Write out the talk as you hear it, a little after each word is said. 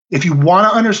If you want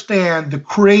to understand the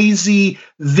crazy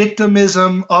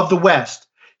victimism of the West,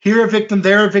 here a victim,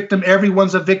 there a victim,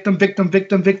 everyone's a victim,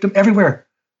 victim, everywhere.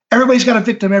 Everybody's got a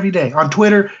victim every day on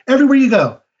Twitter, everywhere you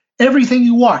go. Everything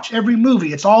you watch, every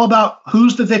movie, it's all about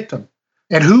who's the victim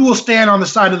and who will stand on the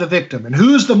side of the victim and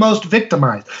who's the most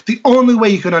victimized. The only way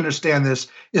you can understand this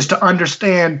is to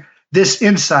understand this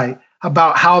insight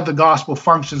about how the gospel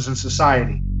functions in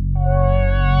society.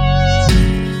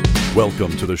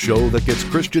 Welcome to the show that gets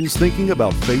Christians thinking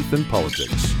about faith and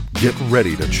politics. Get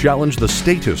ready to challenge the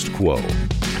status quo,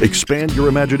 expand your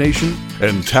imagination,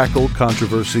 and tackle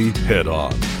controversy head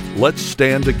on. Let's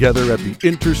stand together at the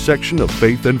intersection of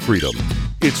faith and freedom.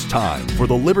 It's time for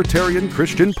the Libertarian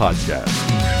Christian Podcast.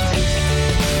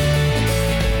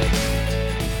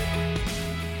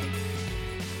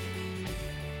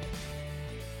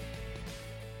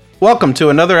 Welcome to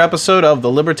another episode of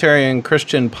the Libertarian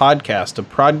Christian Podcast, a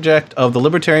project of the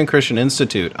Libertarian Christian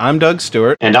Institute. I'm Doug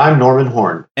Stewart. And I'm Norman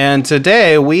Horn. And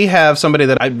today we have somebody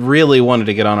that I really wanted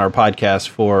to get on our podcast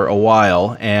for a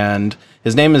while, and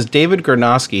his name is David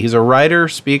Gornoski. He's a writer,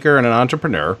 speaker, and an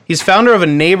entrepreneur. He's founder of A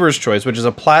Neighbor's Choice, which is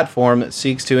a platform that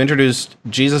seeks to introduce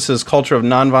Jesus' culture of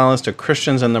nonviolence to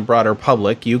Christians and the broader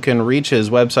public. You can reach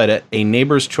his website at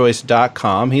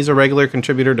aneighborschoice.com. He's a regular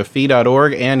contributor to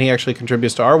fee.org, and he actually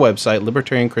contributes to our website,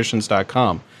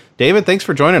 libertarianchristians.com. David, thanks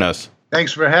for joining us.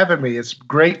 Thanks for having me. It's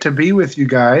great to be with you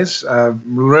guys.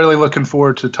 Really looking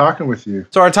forward to talking with you.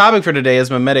 So our topic for today is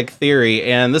Mimetic Theory,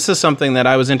 and this is something that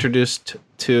I was introduced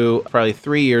to probably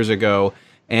 3 years ago,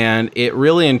 and it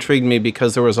really intrigued me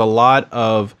because there was a lot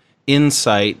of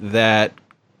insight that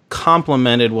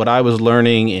complemented what I was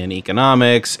learning in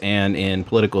economics and in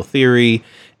political theory,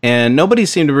 and nobody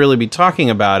seemed to really be talking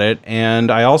about it. And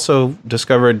I also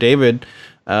discovered David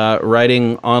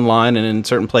writing online and in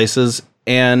certain places,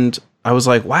 and I was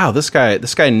like, wow, this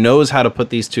guy knows how to put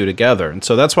these two together. And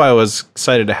so that's why I was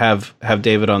excited to have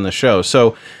David on the show.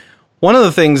 So one of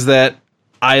the things that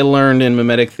I learned in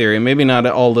Mimetic Theory, and maybe not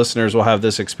all listeners will have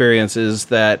this experience, is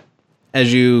that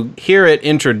as you hear it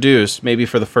introduced, maybe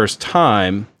for the first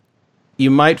time, you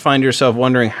might find yourself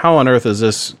wondering, how on earth does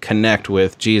this connect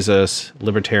with Jesus,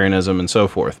 libertarianism, and so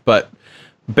forth? But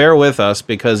bear with us,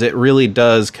 because it really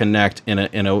does connect in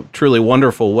a truly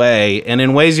wonderful way, and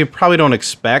in ways you probably don't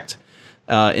expect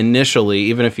initially,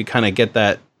 even if you kind of get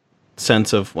that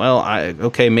sense of, well,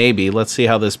 okay, maybe, let's see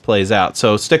how this plays out.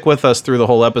 So stick with us through the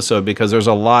whole episode, because there's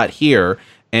a lot here,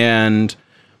 and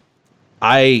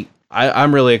I'm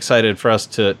really excited for us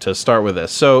to start with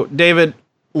this. So, David,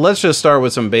 let's just start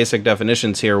with some basic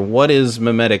definitions here. What is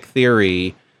Mimetic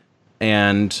Theory?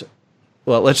 And,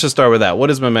 well, let's just start with that. What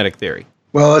is Mimetic Theory?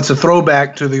 Well, it's a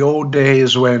throwback to the old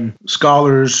days when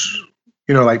scholars,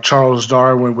 like Charles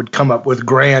Darwin, would come up with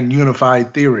grand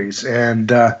unified theories.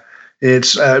 And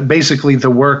it's basically the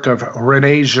work of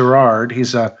René Girard.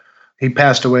 He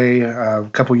passed away a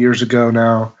couple years ago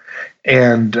now,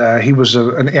 and he was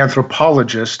an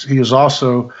anthropologist. He was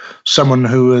also someone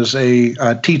who is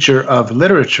a teacher of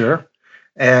literature.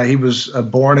 He was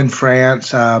born in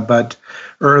France, but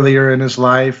earlier in his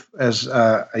life, as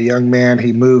a young man,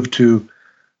 he moved to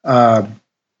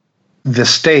the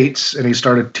States, and he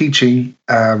started teaching,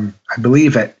 I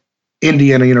believe, at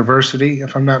Indiana University,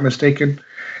 if I'm not mistaken.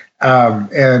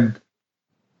 And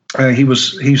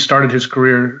he started his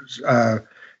career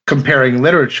comparing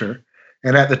literature.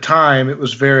 And at the time, it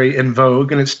was very in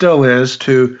vogue, and it still is,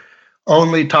 to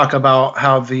only talk about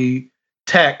how the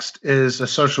text is a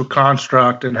social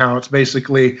construct and how it's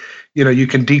basically, you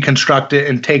can deconstruct it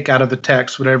and take out of the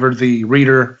text whatever the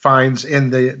reader finds in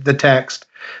the text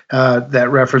that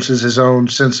references his own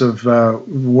sense of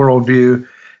worldview.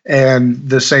 And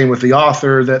the same with the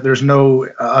author, that there's no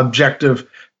objective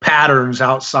patterns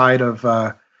outside of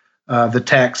the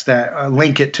text that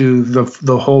link it to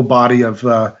the whole body of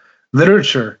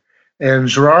literature. And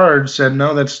Girard said,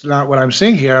 no, that's not what I'm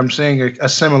seeing here. I'm seeing a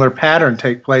similar pattern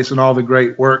take place in all the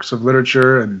great works of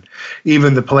literature, and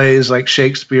even the plays like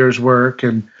Shakespeare's work.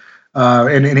 And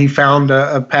he found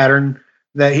a pattern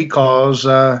that he calls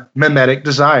mimetic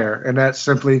desire. And that's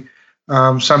simply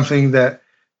something that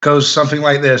goes something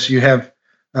like this. You have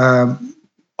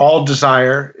all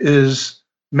desire is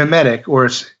mimetic, or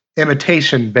it's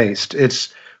imitation based.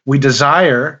 We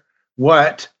desire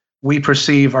what we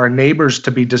perceive our neighbors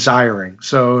to be desiring.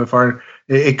 So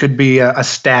it could be a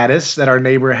status that our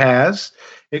neighbor has.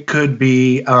 It could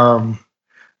be a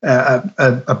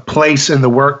place in the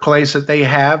workplace that they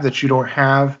have that you don't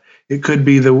have. It could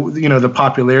be the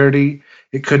popularity.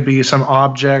 It could be some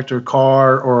object or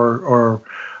car or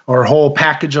whole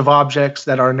package of objects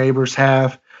that our neighbors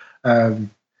have.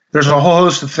 there's a whole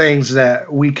host of things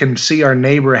that we can see our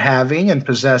neighbor having and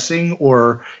possessing,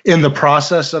 or in the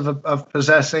process of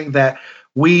possessing, that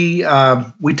we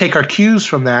take our cues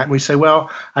from that, and we say, well,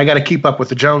 I got to keep up with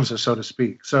the Joneses, so to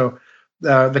speak. So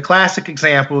the classic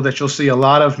example that you'll see a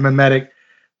lot of mimetic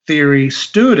theory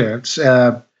students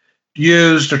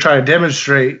use to try to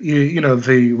demonstrate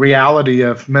the reality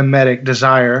of mimetic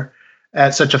desire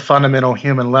at such a fundamental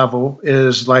human level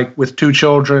is like with two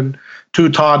children, two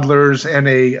toddlers in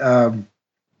a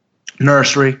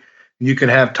nursery. You could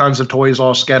have tons of toys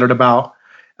all scattered about,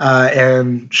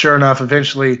 and sure enough,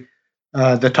 eventually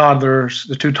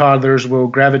the two toddlers will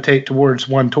gravitate towards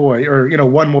one toy, or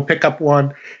one will pick up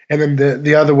one, and then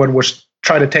the other one will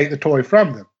try to take the toy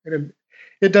from them. And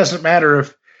it doesn't matter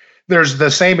if there's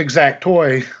the same exact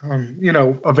toy,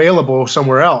 available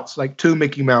somewhere else, like two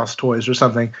Mickey Mouse toys or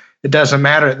something. It doesn't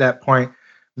matter at that point.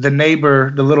 The neighbor,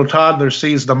 the little toddler,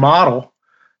 sees the model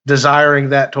desiring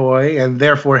that toy, and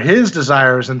therefore his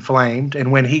desire is inflamed.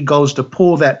 And when he goes to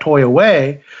pull that toy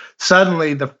away,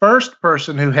 suddenly the first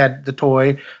person who had the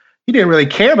toy, he didn't really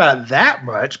care about it that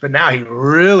much, but now he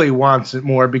really wants it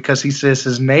more because he says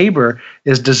his neighbor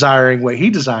is desiring what he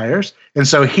desires. And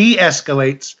so he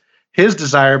escalates his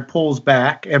desire, pulls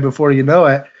back, and before you know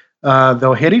it,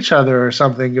 they'll hit each other or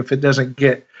something if it doesn't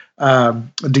get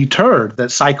deterred.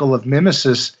 That cycle of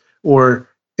mimesis or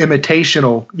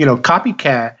imitational,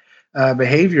 copycat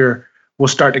behavior will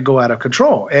start to go out of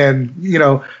control. And,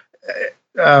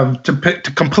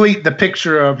 to complete the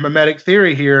picture of mimetic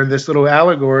theory here, this little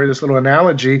allegory, this little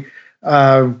analogy,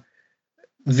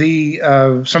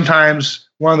 sometimes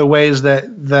one of the ways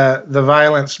that the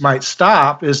violence might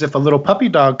stop is if a little puppy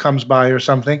dog comes by or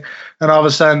something, and all of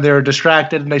a sudden they're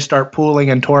distracted and they start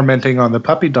pulling and tormenting on the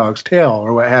puppy dog's tail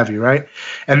or what have you, right?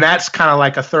 And that's kind of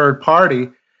like a third party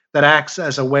that acts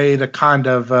as a way to kind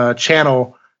of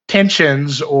channel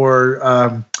tensions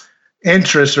or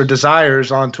interests or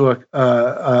desires onto a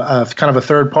kind of a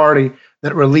third party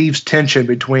that relieves tension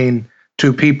between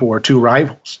two people or two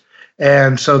rivals.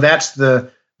 And so that's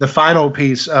the final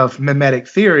piece of mimetic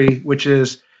theory, which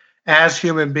is as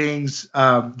human beings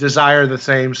desire the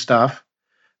same stuff,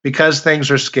 because things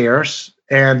are scarce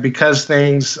and because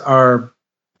things are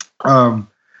kind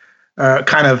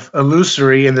of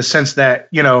illusory in the sense that,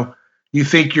 you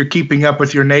think you're keeping up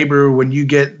with your neighbor when you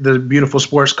get the beautiful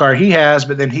sports car he has,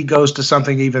 but then he goes to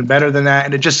something even better than that,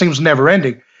 and it just seems never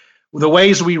ending. The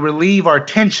ways we relieve our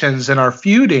tensions and our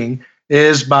feuding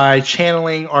is by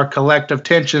channeling our collective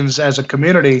tensions as a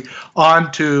community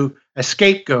onto a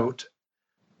scapegoat,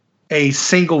 a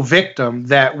single victim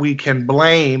that we can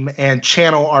blame and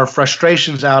channel our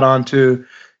frustrations out onto,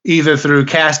 either through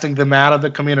casting them out of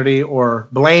the community or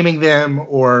blaming them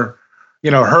or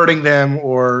hurting them,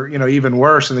 or, even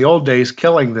worse in the old days,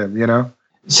 killing them,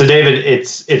 So, David,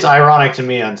 it's ironic to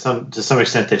me to some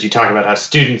extent that you talk about how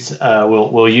students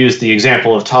will use the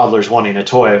example of toddlers wanting a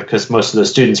toy, because most of those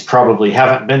students probably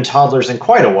haven't been toddlers in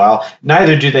quite a while.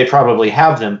 Neither do they probably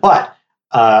have them. But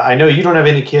I know you don't have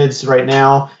any kids right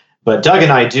now, but Doug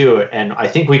and I do, and I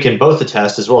think we can both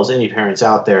attest, as well as any parents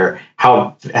out there,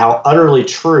 how utterly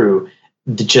true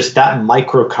just that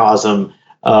microcosm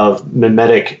of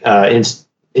mimetic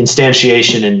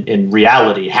instantiation in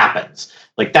reality happens.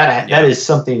 Like that is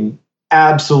something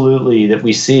absolutely that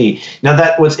we see. Now,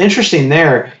 that what's interesting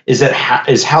there is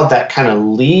how that kind of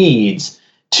leads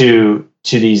to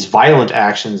these violent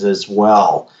actions as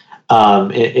well.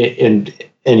 And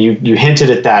you hinted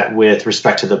at that with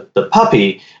respect to the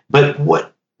puppy. But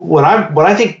what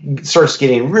I think starts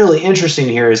getting really interesting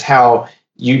here is how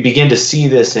you begin to see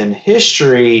this in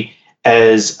history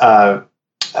as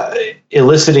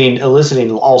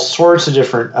eliciting all sorts of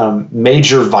different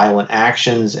major violent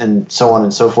actions and so on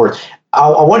and so forth. I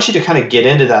want you to kind of get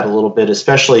into that a little bit,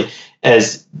 especially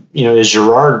as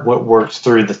Girard worked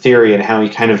through the theory and how he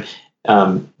kind of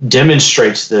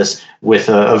demonstrates this with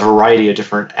a variety of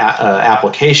different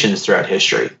applications throughout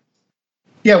history.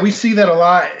 Yeah, we see that a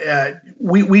lot.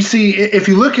 We see, if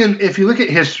you look at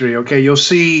history, okay, you'll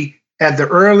see at the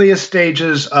earliest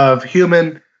stages of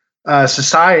human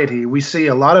society, we see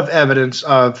a lot of evidence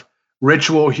of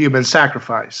ritual human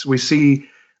sacrifice. We see,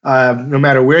 no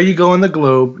matter where you go in the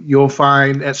globe, you'll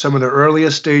find at some of the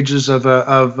earliest stages of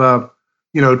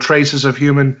traces of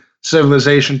human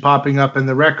civilization popping up in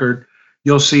the record,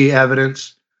 you'll see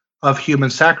evidence of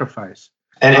human sacrifice.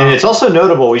 And it's also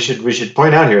notable. We should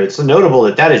point out here. It's notable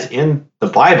that is in the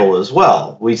Bible as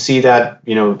well. We see that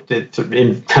we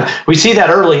see that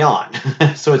early on.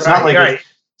 So it's not like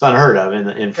it's unheard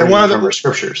of from our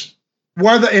scriptures.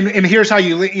 And here's how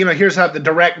here's how the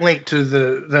direct link to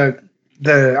the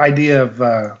the idea of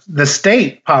the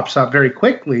state pops up very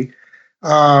quickly.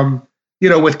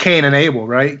 With Cain and Abel,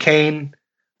 right? Cain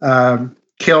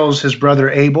kills his brother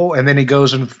Abel, and then he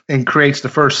goes and creates the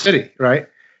first city, right?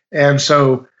 And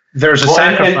so there's a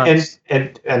sacrifice.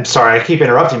 And sorry, I keep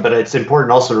interrupting, but it's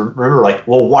important also to remember,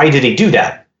 why did he do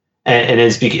that? And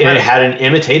it had an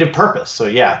imitative purpose. So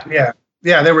yeah,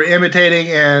 they were imitating,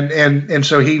 and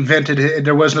so he vented.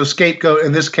 There was no scapegoat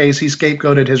in this case. He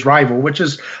scapegoated his rival, which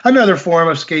is another form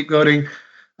of scapegoating,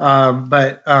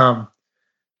 but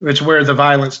it's where the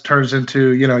violence turns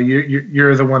into,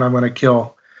 you're the one I'm going to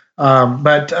kill.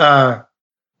 But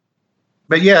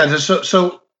yeah,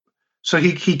 so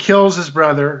he kills his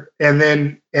brother, and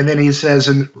then he says,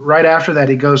 and right after that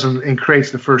he goes and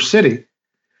creates the first city.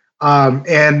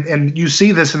 And you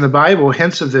see this in the Bible,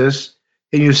 hints of this,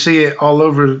 and you see it all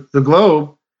over the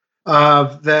globe,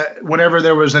 that whenever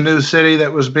there was a new city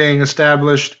that was being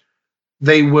established,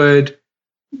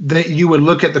 you would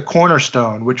look at the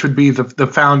cornerstone, which would be the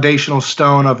foundational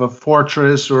stone of a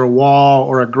fortress or a wall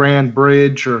or a grand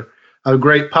bridge or a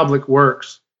great public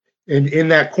works. And in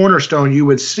that cornerstone, you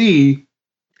would see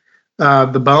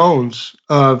the bones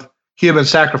of human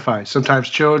sacrifice, sometimes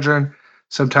children,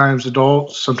 sometimes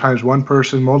adults, sometimes one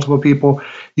person, multiple people.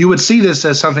 You would see this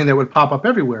as something that would pop up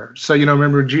everywhere. So,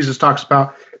 remember Jesus talks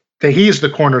about that he is the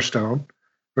cornerstone,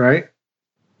 right?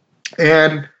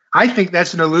 And I think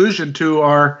that's an allusion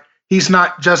to he's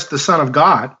not just the Son of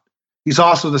God, he's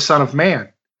also the Son of Man.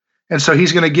 And so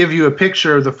he's going to give you a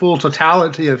picture of the full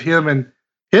totality of human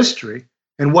history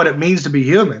and what it means to be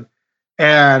human.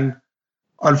 And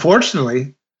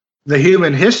unfortunately, the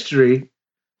human history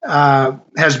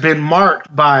has been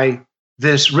marked by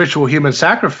this ritual human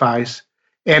sacrifice,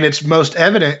 and it's most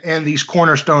evident in these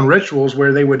cornerstone rituals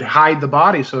where they would hide the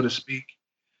body, so to speak,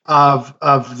 of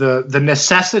the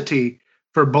necessity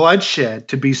for bloodshed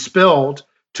to be spilled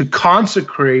to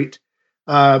consecrate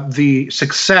the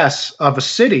success of a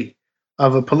city,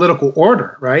 of a political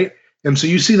order, right? And so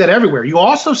you see that everywhere. You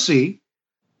also see,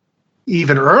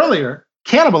 even earlier,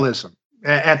 cannibalism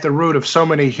at the root of so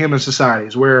many human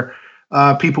societies, where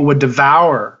people would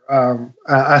devour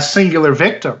a singular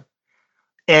victim,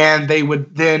 and they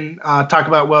would then talk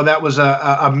about, well, that was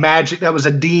a magic, that was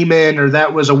a demon, or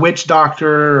that was a witch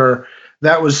doctor, or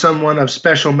that was someone of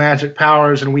special magic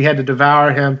powers, and we had to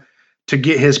devour him to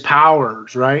get his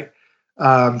powers, right?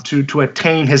 To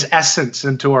attain his essence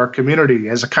into our community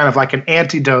as a kind of like an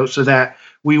antidote, so that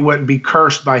we wouldn't be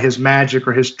cursed by his magic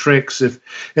or his tricks. If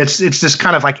it's this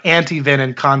kind of like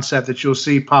anti-venom concept that you'll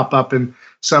see pop up in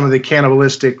some of the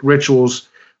cannibalistic rituals,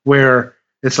 where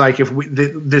it's like if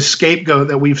this scapegoat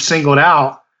that we've singled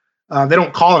out, they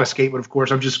don't call it a scapegoat, of course.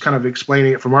 I'm just kind of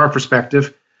explaining it from our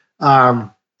perspective.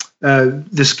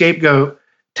 The scapegoat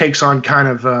takes on kind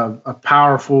of a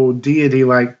powerful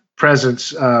deity-like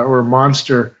presence or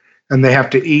monster, and they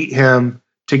have to eat him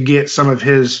to get some of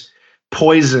his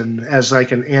poison as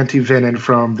like an anti-venom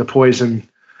from the poison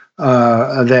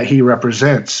that he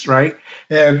represents, right?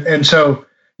 And so,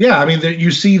 yeah, I mean,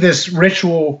 you see this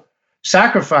ritual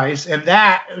sacrifice, and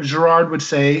that, Girard would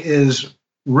say, is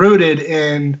rooted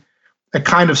in a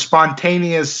kind of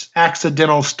spontaneous,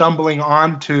 accidental stumbling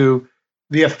onto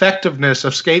the effectiveness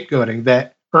of scapegoating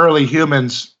that early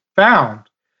humans found,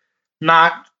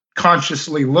 not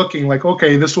consciously looking like,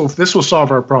 okay, this will solve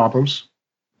our problems,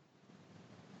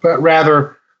 but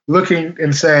rather looking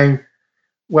and saying,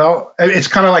 well, it's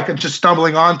kind of like just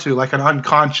stumbling onto like an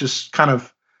unconscious kind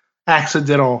of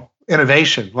accidental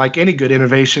innovation, like any good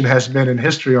innovation has been in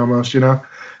history almost,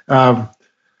 and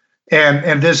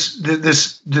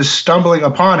this stumbling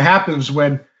upon happens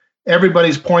when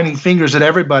everybody's pointing fingers at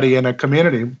everybody in a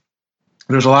community.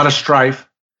 There's a lot of strife.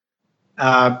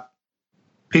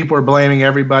 People are blaming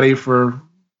everybody for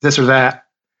this or that,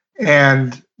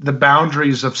 and the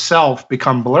boundaries of self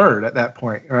become blurred at that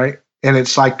point, right? And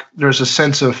it's like there's a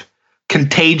sense of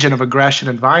contagion of aggression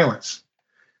and violence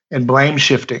and blame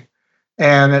shifting.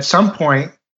 And at some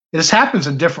point, this happens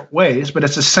in different ways, but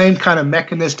it's the same kind of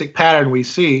mechanistic pattern we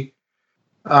see.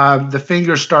 The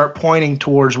fingers start pointing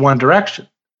towards one direction.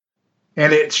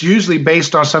 And it's usually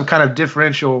based on some kind of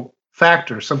differential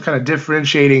factor, some kind of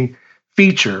differentiating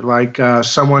feature, like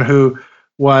someone who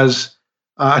was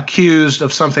accused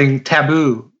of something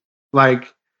taboo,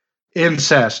 like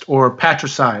incest or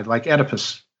patricide, like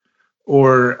Oedipus,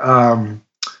 or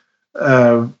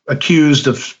accused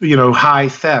of high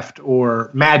theft or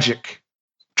magic,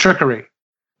 trickery,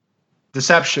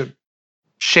 deception,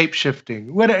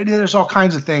 shape-shifting. There's all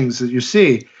kinds of things that you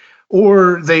see.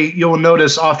 Or you'll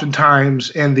notice oftentimes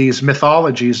in these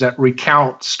mythologies that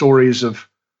recount stories of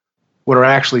what are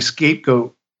actually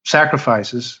scapegoat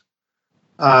sacrifices,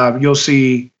 you'll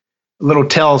see little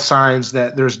tell signs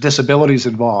that there's disabilities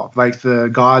involved, like the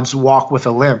gods walk with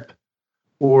a limp,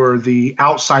 or the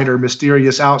outsider,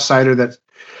 mysterious outsider that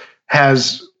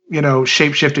has,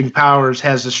 shape-shifting powers,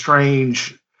 has a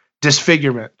strange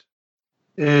disfigurement,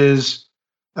 is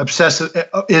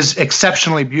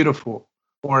exceptionally beautiful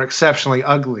or exceptionally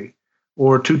ugly,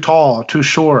 or too tall, too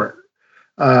short,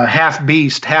 half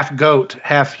beast, half goat,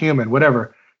 half human,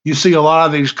 whatever. You see a lot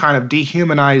of these kind of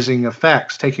dehumanizing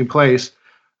effects taking place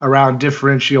around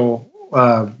differential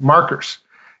markers.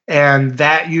 And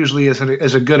that usually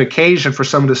is a good occasion for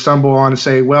someone to stumble on and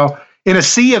say, well, in a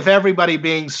sea of everybody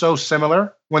being so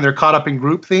similar, when they're caught up in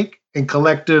groupthink and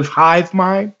collective hive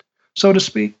mind, so to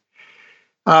speak,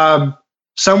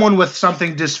 someone with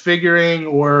something disfiguring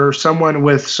or someone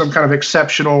with some kind of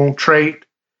exceptional trait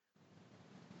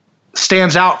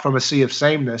stands out from a sea of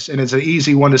sameness, and it's an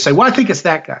easy one to say, well, I think it's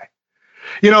that guy.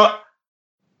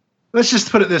 Let's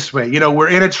just put it this way. We're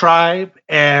in a tribe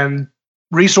and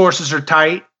resources are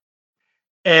tight,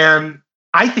 and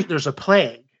I think there's a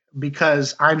plague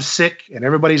because I'm sick and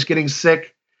everybody's getting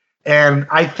sick, and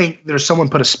I think there's someone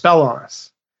put a spell on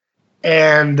us.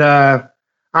 And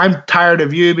I'm tired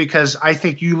of you because I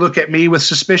think you look at me with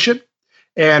suspicion,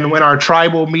 and when our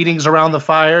tribal meetings around the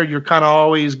fire, you're kind of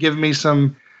always giving me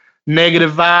some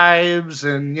negative vibes,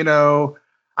 and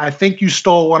I think you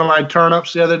stole one of my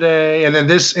turnips the other day, and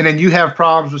then you have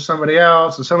problems with somebody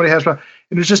else, and somebody has problems,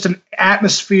 and there's just an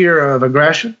atmosphere of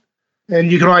aggression.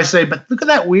 And you can always say, but look at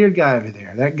that weird guy over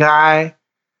there, that guy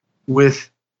with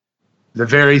the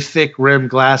very thick rimmed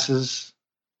glasses.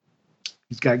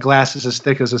 He's got glasses as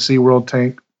thick as a SeaWorld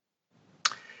tank.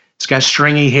 He's got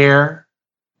stringy hair.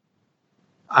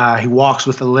 He walks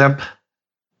with a limp.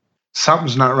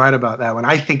 Something's not right about that one.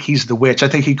 I think he's the witch. I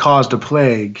think he caused a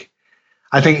plague.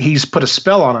 I think he's put a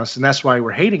spell on us, and that's why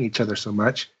we're hating each other so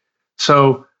much.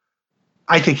 So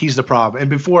I think he's the problem. And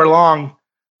before long,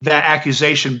 that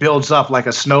accusation builds up like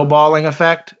a snowballing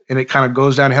effect, and it kind of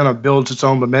goes downhill and builds its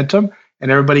own momentum, and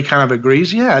everybody kind of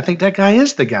agrees, yeah, I think that guy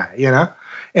is the guy,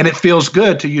 And it feels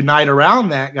good to unite around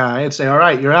that guy and say, all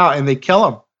right, you're out, and they kill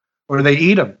him, or they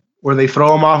eat him, or they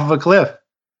throw him off of a cliff.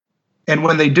 And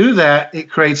when they do that, it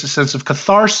creates a sense of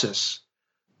catharsis.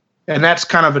 And that's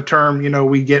kind of a term,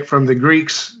 we get from the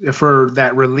Greeks for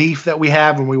that relief that we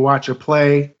have when we watch a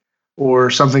play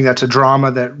or something that's a drama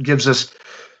that gives us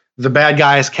the bad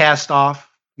guy is cast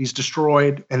off, he's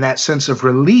destroyed, and that sense of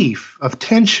relief, of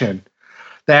tension,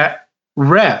 that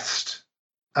rest,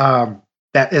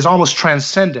 that is almost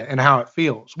transcendent in how it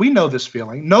feels. We know this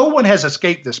feeling. No one has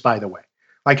escaped this, by the way.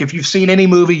 Like if you've seen any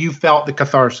movie, you felt the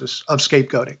catharsis of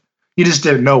scapegoating. You just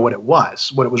didn't know what it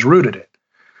was rooted in.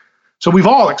 So we've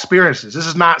all experienced this. This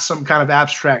is not some kind of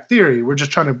abstract theory. We're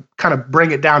just trying to kind of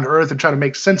bring it down to earth and try to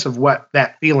make sense of what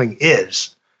that feeling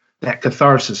is, that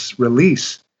catharsis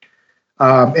release.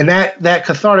 And that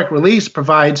cathartic release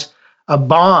provides a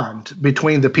bond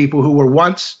between the people who were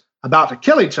once about to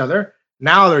kill each other.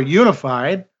 Now they're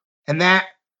unified. And that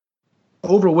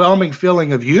overwhelming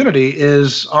feeling of unity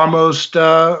is almost,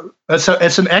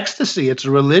 it's an ecstasy. It's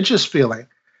a religious feeling.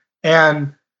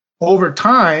 And over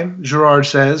time, Girard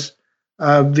says,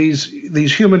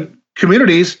 these human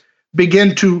communities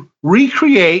begin to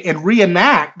recreate and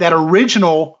reenact that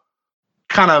original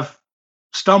kind of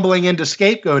stumbling into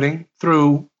scapegoating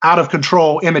through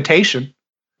out-of-control imitation.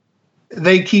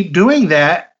 They keep doing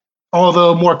that,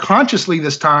 although more consciously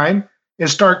this time, and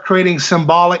start creating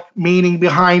symbolic meaning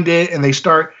behind it, and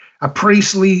a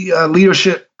priestly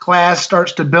leadership class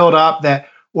starts to build up that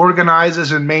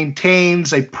organizes and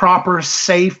maintains a proper,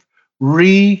 safe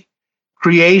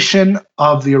recreation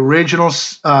of the original,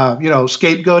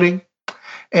 scapegoating,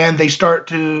 and they start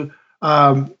to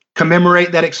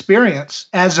commemorate that experience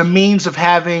as a means of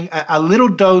having a little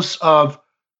dose of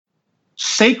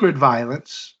sacred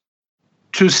violence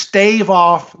to stave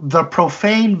off the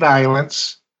profane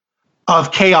violence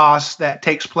of chaos that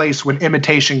takes place when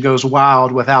imitation goes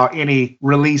wild without any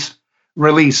release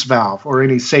valve or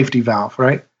any safety valve,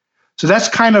 right? So that's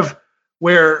kind of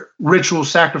where ritual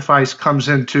sacrifice comes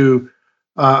into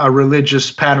a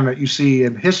religious pattern that you see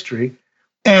in history.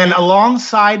 And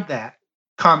alongside that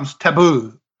comes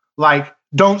taboo, like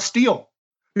don't steal.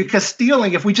 Because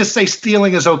stealing, if we just say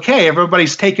stealing is okay,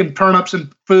 everybody's taking turnips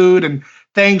and food and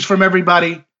things from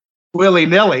everybody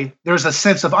willy-nilly, there's a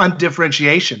sense of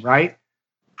undifferentiation, right?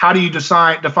 How do you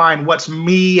define what's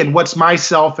me and what's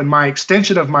myself and my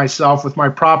extension of myself with my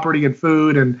property and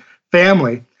food and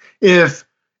family if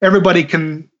everybody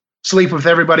can sleep with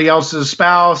everybody else's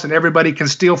spouse and everybody can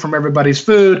steal from everybody's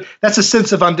food? That's a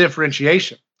sense of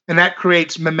undifferentiation. And that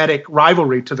creates mimetic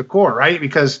rivalry to the core, right?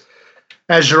 Because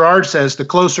as Girard says, the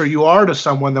closer you are to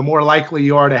someone, the more likely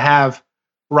you are to have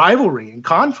rivalry and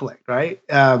conflict, right?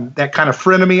 That kind of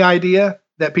frenemy idea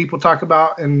that people talk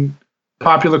about in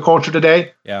popular culture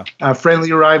today. Yeah.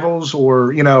 Friendly rivals,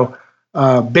 or,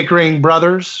 bickering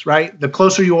brothers, right? The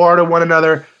closer you are to one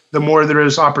another, the more there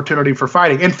is opportunity for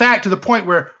fighting. In fact, to the point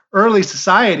where early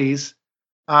societies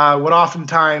would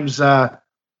oftentimes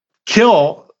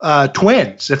kill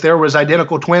twins. If there was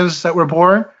identical twins that were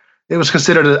born, it was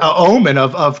considered an omen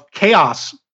of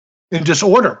chaos and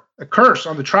disorder, a curse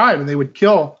on the tribe, and they would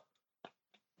kill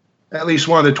at least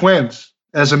one of the twins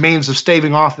as a means of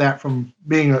staving off that from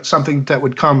being something that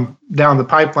would come down the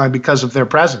pipeline because of their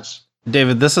presence.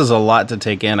 David, this is a lot to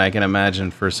take in, I can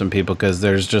imagine, for some people, because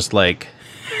there's just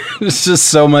there's just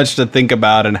so much to think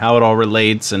about and how it all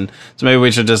relates. And so maybe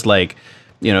we should just take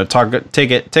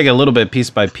it a little bit piece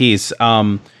by piece.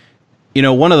 One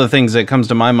of the things that comes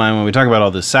to my mind when we talk about all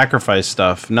this sacrifice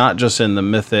stuff, not just in the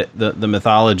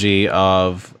mythology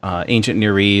of ancient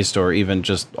Near East, or even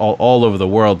just all over the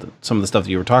world, some of the stuff that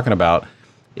you were talking about,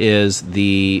 is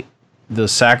the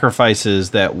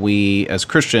sacrifices that we as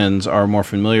Christians are more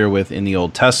familiar with in the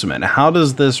Old Testament. How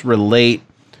does this relate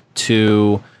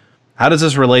to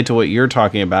what you're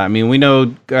talking about? I mean, we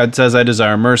know God says, "I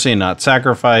desire mercy and not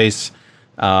sacrifice."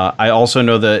 I also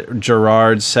know that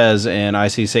Girard says in I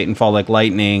See Satan Fall Like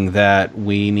Lightning that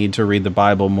we need to read the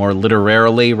Bible more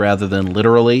literarily rather than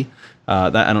literally. I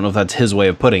don't know if that's his way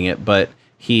of putting it, but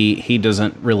he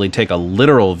doesn't really take a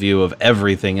literal view of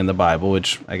everything in the Bible,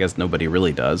 which I guess nobody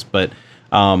really does. But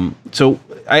so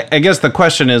I guess the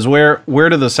question is, where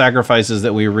do the sacrifices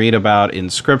that we read about in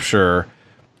Scripture,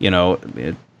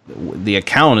 the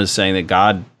account is saying that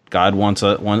God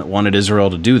wanted Israel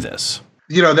to do this.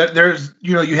 That there's,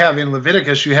 you have in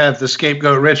Leviticus, you have the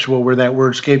scapegoat ritual where that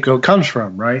word scapegoat comes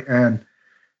from, right? And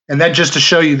that just to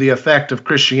show you the effect of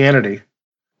Christianity,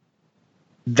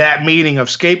 that meaning of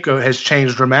scapegoat has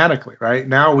changed dramatically, right?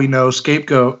 Now we know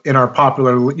scapegoat in our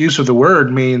popular use of the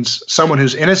word means someone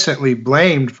who's innocently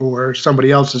blamed for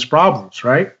somebody else's problems,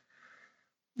 right?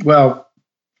 Well,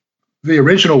 the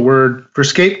original word for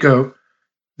scapegoat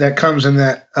that comes in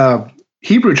that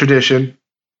Hebrew tradition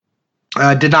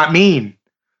did not mean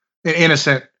an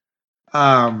innocent,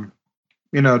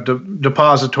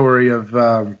 depository of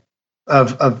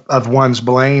one's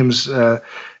blames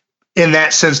in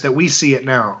that sense that we see it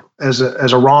now as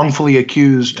a wrongfully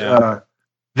accused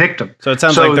victim. So it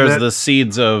sounds like there's the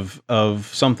seeds of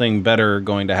something better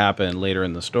going to happen later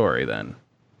in the story, then.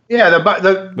 Yeah,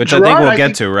 which Girard, I think we'll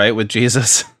get to, right, with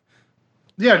Jesus.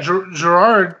 Yeah,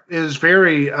 Girard is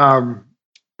very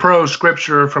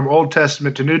pro-scripture from Old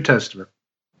Testament to New Testament.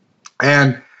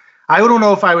 And I don't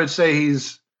know if I would say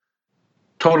he's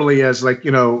totally as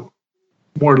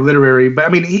more literary, but I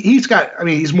mean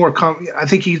he's more I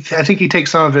think he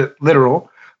takes some of it literal,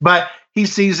 but he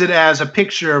sees it as a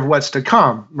picture of what's to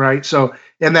come, right? So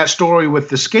in that story with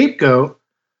the scapegoat,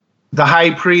 the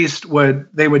high priest would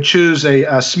choose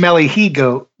a smelly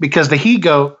he-goat, because the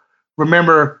he-goat,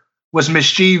 remember, was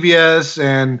mischievous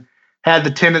and had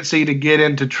the tendency to get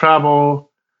into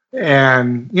trouble.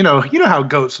 And you know how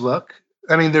goats look.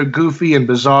 I mean, they're goofy and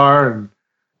bizarre and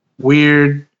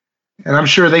weird. And I'm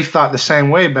sure they thought the same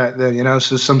way back then,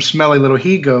 So some smelly little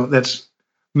he-goat that's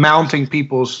mounting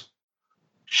people's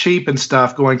sheep and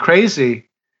stuff, going crazy,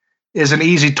 is an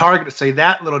easy target to say,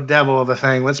 that little devil of a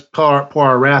thing, let's pour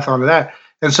our wrath onto that.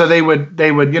 And so the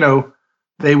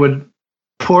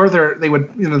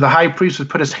high priest would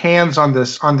put his hands on the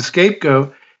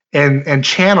scapegoat and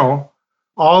channel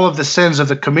all of the sins of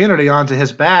the community onto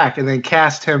his back, and then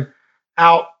cast him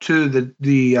out to the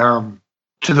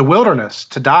wilderness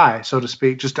to die, so to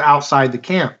speak, just outside the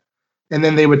camp. And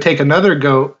then they would take another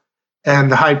goat, and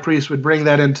the high priest would bring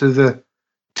that into the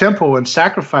temple and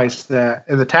sacrifice that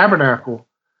in the tabernacle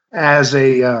as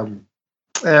a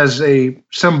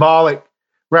symbolic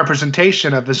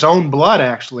representation of his own blood.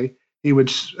 Actually, he would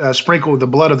sprinkle the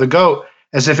blood of the goat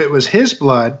as if it was his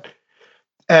blood,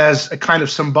 as a kind of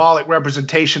symbolic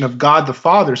representation of God the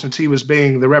Father, since he was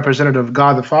being the representative of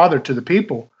God the Father to the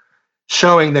people,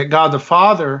 showing that God the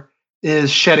Father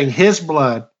is shedding his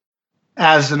blood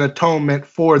as an atonement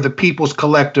for the people's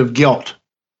collective guilt.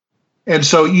 And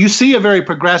so you see a very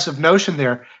progressive notion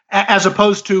there, as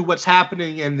opposed to what's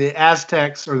happening in the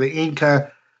Aztecs or the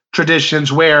Inca traditions,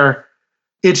 where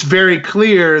it's very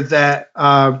clear that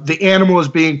the animal is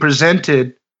being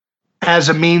presented as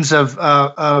a means of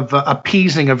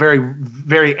appeasing a very,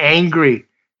 very angry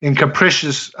and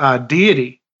capricious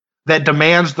deity that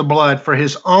demands the blood for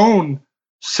his own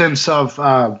sense of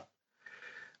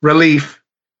relief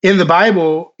in the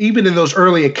Bible, even in those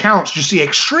early accounts, you see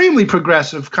extremely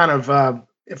progressive kind of,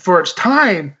 for its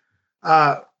time,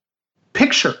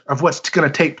 picture of what's going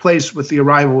to take place with the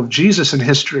arrival of Jesus in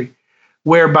history,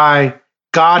 whereby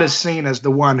God is seen as the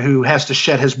one who has to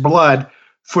shed his blood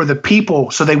for the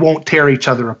people so they won't tear each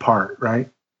other apart, right?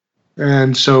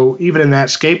 And so even in that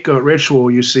scapegoat ritual,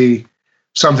 you see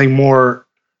something more,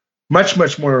 much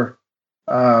more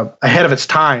ahead of its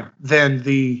time than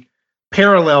the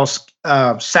parallel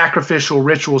sacrificial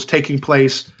rituals taking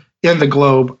place in the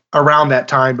globe around that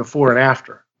time before and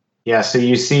after. Yeah, so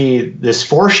you see this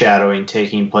foreshadowing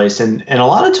taking place, and a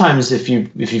lot of times, if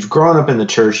you've grown up in the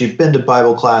church, you've been to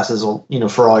Bible classes,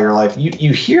 for all your life,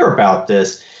 you hear about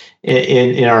this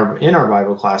in our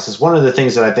Bible classes. One of the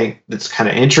things that I think that's kind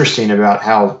of interesting about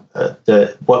how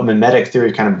what mimetic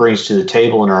theory kind of brings to the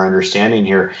table in our understanding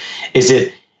here is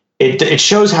it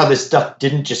shows how this stuff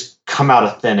didn't just come out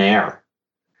of thin air.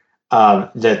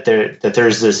 That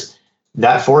there's this.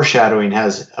 That foreshadowing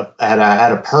had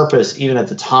a purpose even at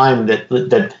the time that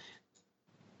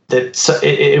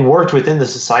it worked within the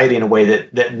society in a way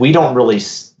that we don't really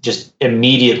just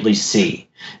immediately see.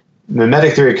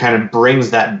 Mimetic theory kind of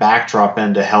brings that backdrop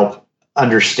in to help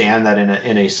understand that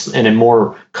in a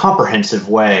more comprehensive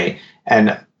way,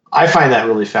 and I find that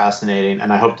really fascinating,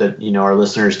 and I hope that our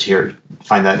listeners here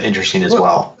find that interesting as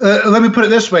well. Let me put it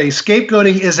this way: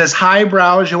 scapegoating is as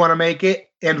highbrow as you want to make it,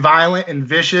 and violent and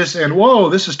vicious, and whoa,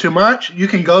 this is too much. You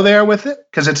can go there with it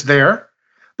because it's there,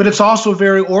 but it's also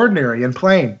very ordinary and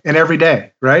plain and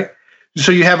everyday, right?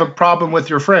 So you have a problem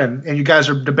with your friend, and you guys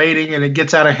are debating, and it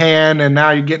gets out of hand, and now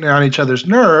you're getting on each other's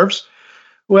nerves.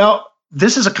 Well,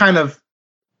 this is a kind of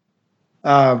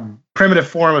primitive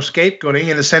form of scapegoating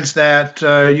in the sense that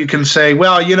you can say,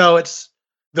 well, it's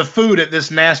the food at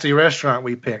this nasty restaurant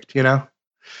we picked,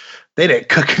 They didn't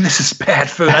cook it. This is bad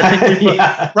food. I think we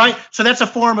yeah. Right? So that's a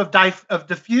form of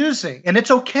diffusing, and it's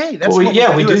okay. That's we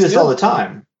do this all the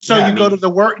time. So you go to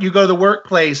the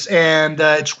workplace, and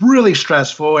it's really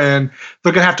stressful, and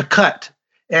they're going to have to cut,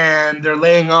 and they're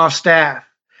laying off staff.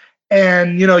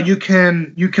 And you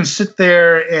can sit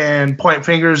there and point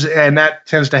fingers, and that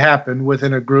tends to happen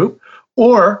within a group,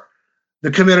 or the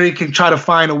community can try to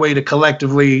find a way to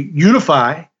collectively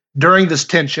unify during this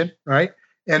tension, right?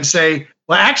 And say,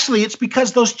 well, actually, it's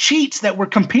because those cheats that we're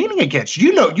competing against.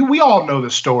 We all know the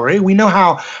story. We know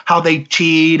how they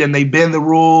cheat and they bend the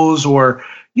rules, or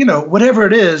whatever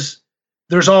it is.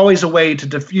 There's always a way to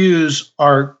diffuse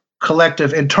our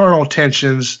collective internal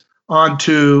tensions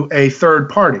onto a third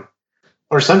party.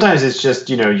 Or sometimes it's just,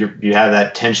 you have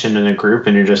that tension in a group,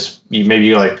 and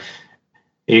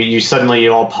you suddenly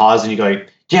all pause and you go like,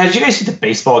 yeah, did you guys see the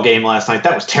baseball game last night?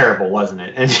 That was terrible, wasn't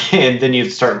it? And then you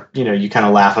start, you kind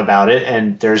of laugh about it,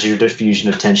 and there's your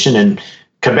diffusion of tension, and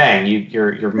kabang,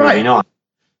 you're moving on.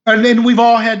 And then we've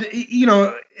all had,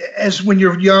 as when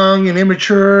you're young and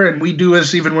immature, and we do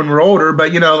this even when we're older,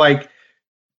 but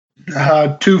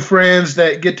two friends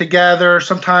that get together,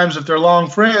 sometimes if they're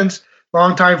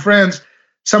longtime friends,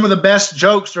 some of the best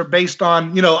jokes are based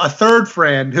on, a third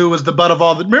friend who was the butt of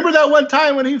all the. Remember that one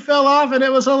time when he fell off and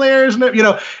it was hilarious, and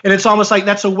and it's almost like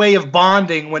that's a way of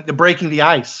bonding to breaking the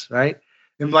ice, right?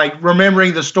 And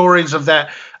remembering the stories of the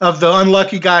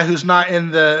unlucky guy who's not in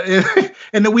the,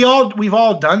 and we've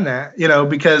all done that,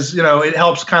 because it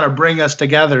helps kind of bring us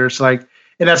together. It's and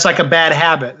that's like a bad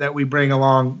habit that we bring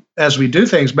along as we do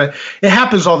things, but it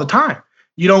happens all the time.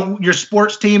 Your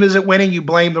sports team isn't winning, you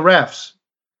blame the refs.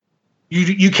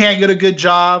 You can't get a good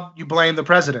job, you blame the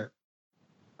president.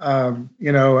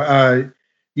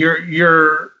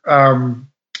 Your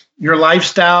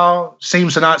lifestyle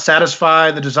seems to not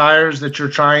satisfy the desires that you're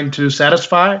trying to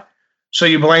satisfy, so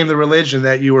you blame the religion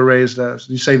that you were raised as.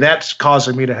 You say, that's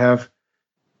causing me to have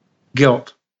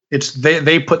guilt. It's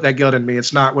they put that guilt in me.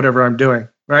 It's not whatever I'm doing,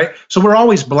 right? So we're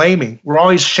always blaming. We're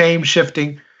always shame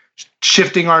shifting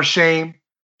our shame,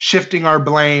 shifting our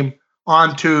blame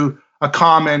onto a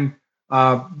common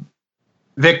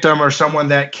victim or someone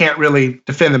that can't really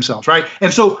defend themselves, right?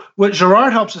 And so what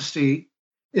Girard helps us see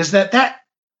is that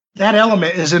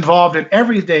element is involved in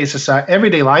everyday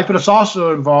life, but it's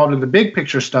also involved in the big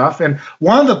picture stuff. And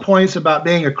one of the points about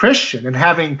being a Christian and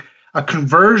having a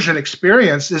conversion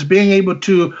experience is being able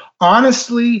to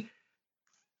honestly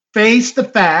face the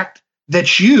fact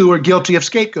that you are guilty of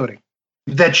scapegoating,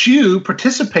 that you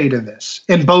participate in this,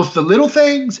 in both the little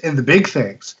things and the big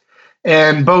things.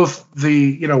 And both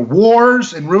the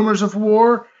wars and rumors of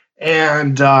war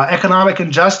and economic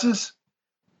injustice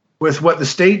with what the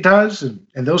state does and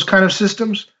those kind of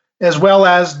systems, as well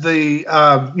as the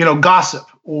gossip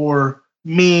or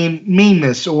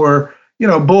meanness or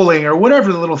bullying or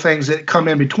whatever the little things that come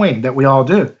in between that we all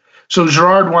do. So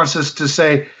Girard wants us to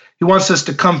say, he wants us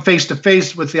to come face to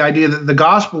face with the idea that the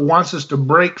gospel wants us to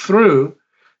break through.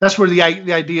 That's where the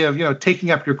idea of, taking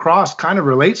up your cross kind of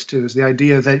relates to, is the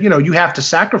idea that, you have to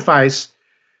sacrifice.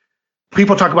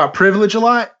 People talk about privilege a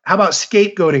lot. How about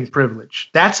scapegoating privilege?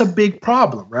 That's a big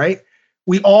problem, right?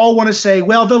 We all want to say,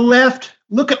 well, the left,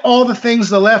 look at all the things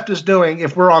the left is doing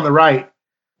if we're on the right,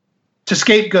 to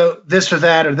scapegoat this or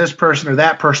that or this person or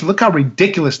that person. Look how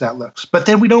ridiculous that looks. But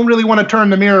then we don't really want to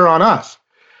turn the mirror on us.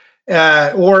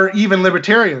 Or even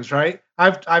libertarians, right?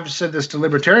 I've said this to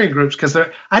libertarian groups because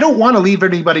I don't want to leave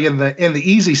anybody in the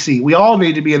easy seat. We all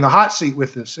need to be in the hot seat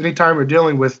with this. Anytime we're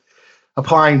dealing with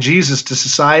applying Jesus to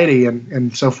society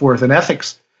and so forth and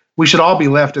ethics, we should all be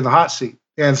left in the hot seat.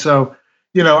 And so,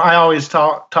 I always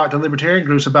talk to libertarian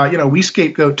groups about, we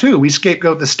scapegoat too. We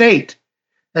scapegoat the state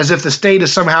as if the state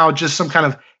is somehow just some kind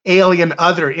of alien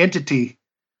other entity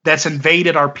that's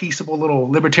invaded our peaceable little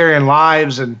libertarian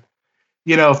lives. And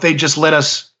if they just let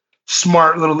us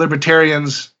smart little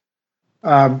libertarians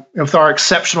with our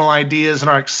exceptional ideas and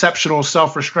our exceptional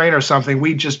self-restraint or something,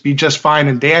 we'd just be just fine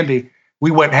and dandy. We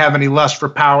wouldn't have any lust for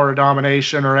power or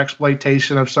domination or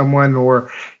exploitation of someone or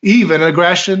even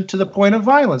aggression to the point of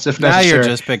violence if necessary. Now you're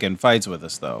just picking fights with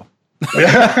us, though.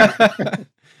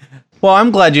 Well,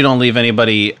 I'm glad you don't leave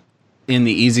anybody in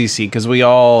the easy seat, because we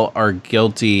all are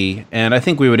guilty, and I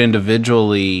think we would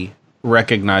individually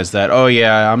recognize that, oh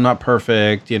yeah, I'm not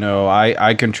perfect,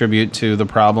 I contribute to the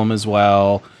problem as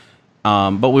well,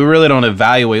 but we really don't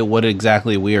evaluate what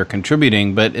exactly we are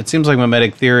contributing. But it seems like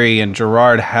Mimetic Theory and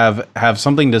Girard have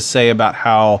something to say about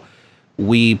how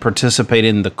we participate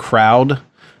in the crowd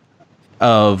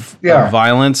of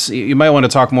violence. You might want to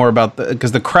talk more about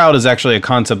because the crowd is actually a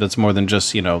concept that's more than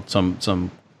just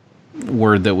some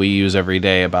word that we use every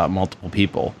day about multiple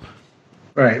people.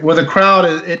 Right. Well, the crowd,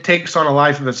 it takes on a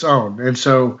life of its own. And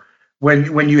so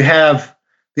when you have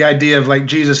the idea of like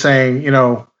Jesus saying,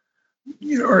 or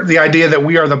the idea that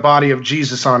we are the body of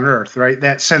Jesus on earth, right?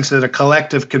 That sense that a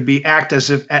collective could act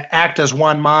as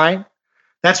one mind.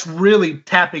 That's really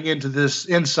tapping into this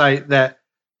insight that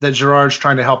Girard's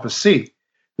trying to help us see,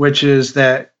 which is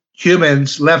that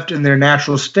humans left in their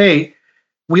natural state,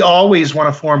 we always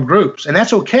want to form groups, and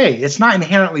that's okay. It's not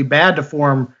inherently bad to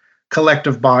form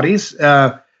collective bodies,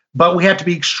 but we have to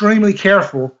be extremely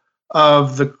careful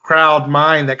of the crowd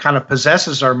mind that kind of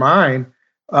possesses our mind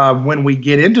when we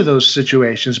get into those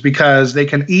situations, because they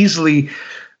can easily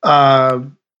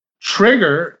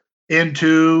trigger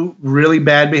into really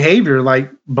bad behavior,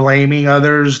 like blaming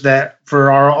others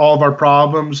for all of our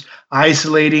problems,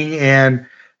 isolating and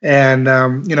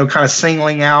kind of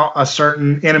singling out a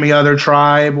certain enemy other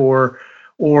tribe, or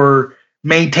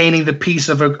maintaining the peace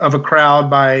of a crowd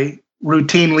by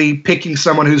routinely picking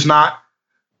someone who's not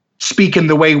speaking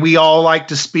the way we all like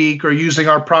to speak, or using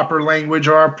our proper language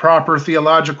or our proper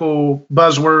theological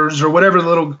buzzwords, or whatever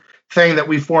little thing that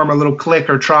we form a little clique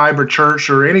or tribe or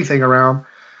church or anything around.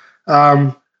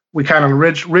 We kind of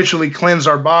ritually cleanse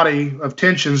our body of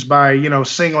tensions by,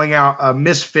 singling out a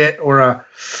misfit or a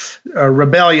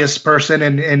rebellious person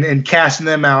and casting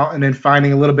them out, and then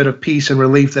finding a little bit of peace and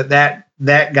relief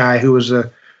that guy who was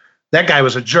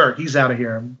a jerk, he's out of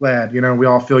here. I'm glad, we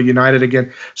all feel united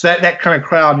again. So that kind of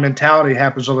crowd mentality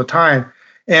happens all the time.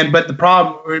 But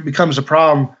it becomes a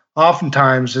problem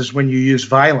oftentimes is when you use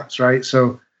violence, right?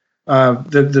 So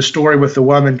the story with the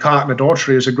woman caught in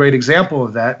adultery is a great example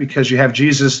of that, because you have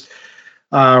Jesus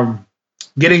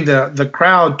getting the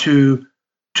crowd to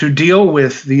deal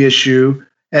with the issue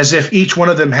as if each one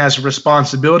of them has a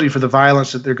responsibility for the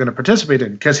violence that they're going to participate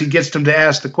in, because he gets them to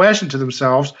ask the question to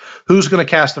themselves, who's going to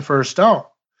cast the first stone?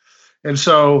 And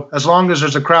so as long as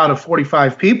there's a crowd of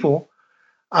 45 people,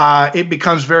 it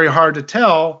becomes very hard to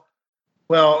tell,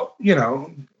 well,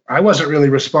 I wasn't really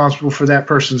responsible for that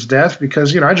person's death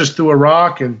because, I just threw a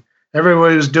rock and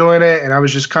everybody was doing it, and I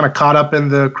was just kind of caught up in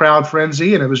the crowd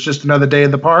frenzy, and it was just another day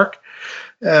in the park,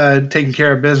 taking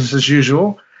care of business as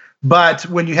usual. But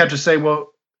when you have to say, well,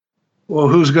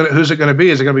 who's it going to be?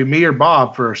 Is it going to be me or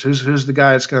Bob first? Who's the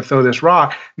guy that's going to throw this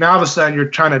rock? Now all of a sudden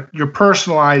you're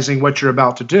personalizing what you're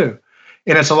about to do,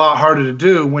 and it's a lot harder to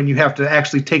do when you have to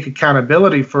actually take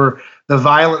accountability for the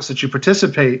violence that you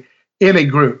participate in a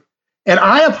group. And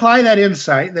I apply that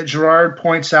insight that Girard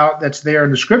points out that's there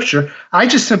in the scripture. I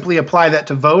just simply apply that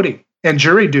to voting and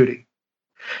jury duty.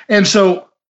 And so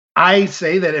I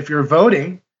say that if you're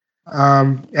voting,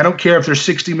 I don't care if there's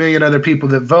 60 million other people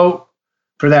that vote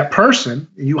for that person,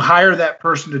 you hire that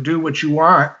person to do what you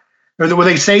want, or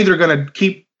they say they're going to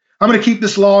keep, I'm going to keep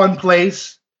this law in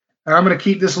place, and I'm going to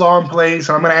keep this law in place,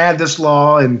 and I'm going to add this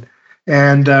law, and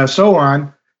and so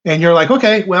on. And you're like,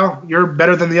 okay, well, you're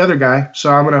better than the other guy,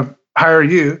 so I'm going to hire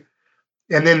you.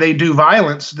 And then they do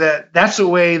violence. That's a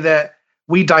way that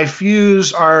we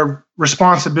diffuse our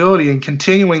responsibility in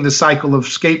continuing the cycle of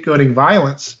scapegoating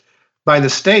violence by the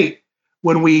state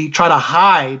when we try to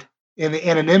hide in the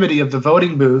anonymity of the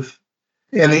voting booth,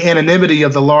 in the anonymity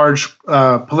of the large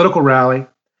political rally.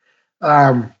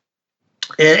 And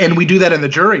we do that in the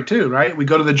jury too, right? We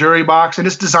go to the jury box, and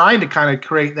it's designed to kind of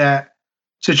create that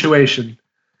situation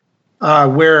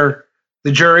where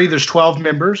the jury, there's 12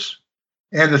 members,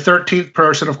 and the 13th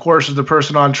person, of course, is the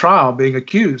person on trial being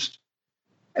accused.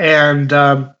 And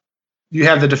you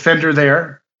have the defender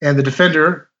there, and the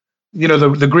defender,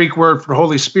 the Greek word for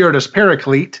Holy Spirit is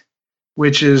paraclete,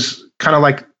 which is kind of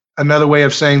like another way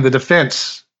of saying the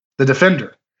defense, the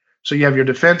defender. So you have your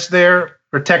defense there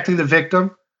protecting the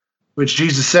victim, which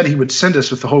Jesus said he would send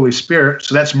us with the Holy Spirit.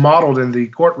 So that's modeled in the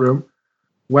courtroom,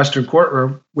 Western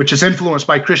courtroom, which is influenced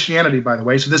by Christianity, by the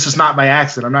way. So this is not by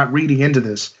accident. I'm not reading into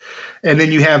this. And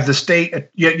then you have the state,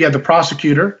 you have the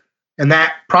prosecutor, and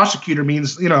that prosecutor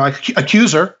means, like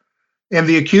accuser. And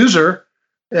the accuser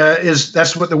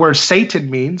that's what the word Satan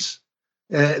means.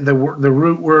 The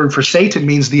root word for Satan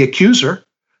means the accuser.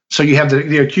 So you have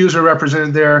the accuser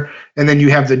represented there, and then you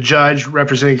have the judge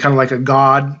representing kind of like a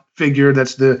God figure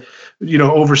that's the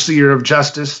overseer of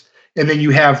justice. And then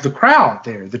you have the crowd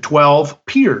there, the 12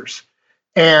 peers.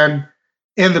 And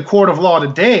in the court of law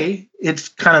today, it's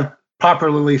kind of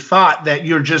popularly thought that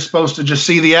you're just supposed to just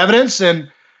see the evidence,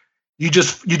 and you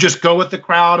just go with the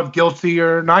crowd of guilty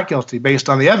or not guilty based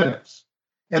on the evidence.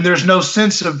 And there's no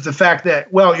sense of the fact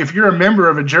that, well, if you're a member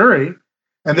of a jury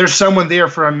and there's someone there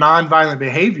for a nonviolent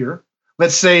behavior,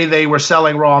 let's say they were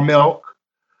selling raw milk,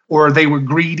 or they were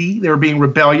greedy, they were being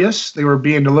rebellious, they were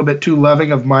being a little bit too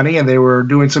loving of money, and they were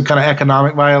doing some kind of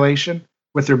economic violation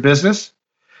with their business.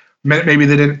 Maybe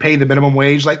they didn't pay the minimum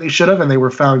wage like they should have, and they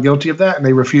were found guilty of that, and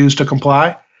they refused to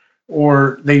comply,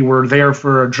 or they were there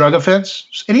for a drug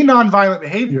offense. Any nonviolent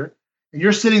behavior, and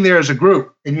you're sitting there as a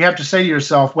group, and you have to say to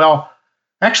yourself, well,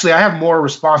 actually, I have more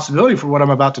responsibility for what I'm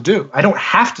about to do. I don't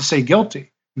have to say guilty.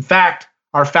 In fact,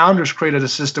 our founders created a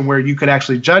system where you could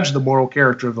actually judge the moral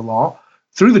character of the law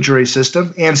through the jury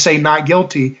system and say not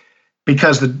guilty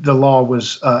because the law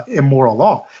was immoral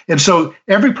law. And so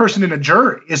every person in a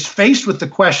jury is faced with the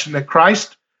question that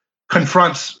Christ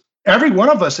confronts every one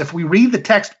of us if we read the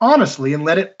text honestly and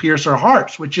let it pierce our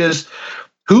hearts, which is,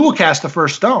 who will cast the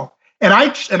first stone? And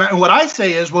what I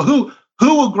say is, well, who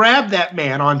will grab that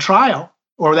man on trial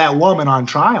or that woman on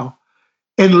trial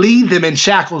and lead them in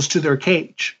shackles to their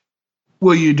cage?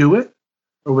 Will you do it?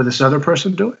 Or will this other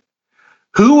person do it?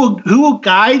 Who will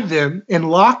guide them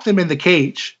and lock them in the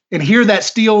cage and hear that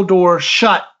steel door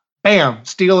shut, bam,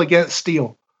 steel against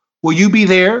steel? Will you be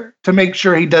there to make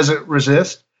sure he doesn't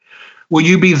resist? Will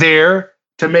you be there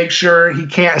to make sure he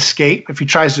can't escape if he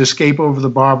tries to escape over the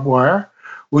barbed wire?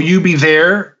 Will you be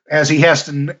there as he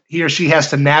or she has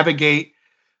to navigate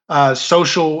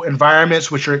social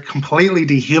environments which are completely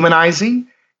dehumanizing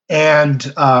and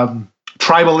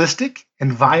tribalistic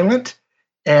and violent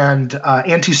and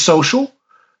antisocial,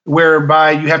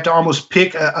 whereby you have to almost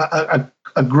pick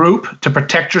a group to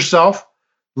protect yourself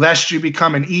lest you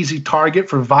become an easy target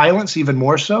for violence, even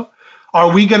more so?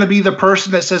 Are we going to be the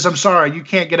person that says, I'm sorry, you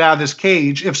can't get out of this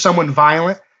cage if someone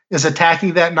violent is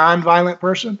attacking that nonviolent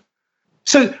person?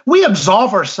 So we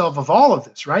absolve ourselves of all of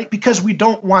this, right? Because we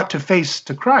don't want to face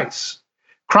to Christ.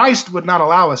 Christ would not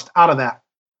allow us out of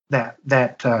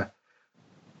that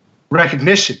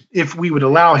recognition if we would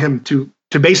allow him to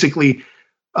basically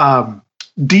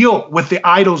deal with the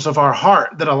idols of our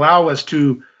heart that allow us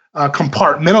to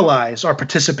compartmentalize our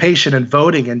participation in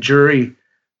voting and jury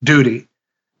duty,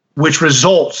 which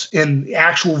results in the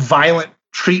actual violent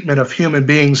treatment of human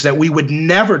beings that we would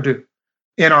never do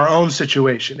in our own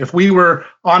situation. If we were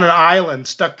on an island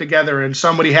stuck together and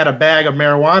somebody had a bag of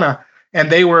marijuana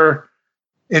and they were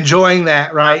enjoying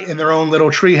that, right, in their own little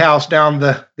treehouse down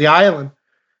the island,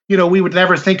 we would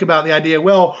never think about the idea,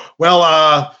 well,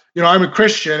 I'm a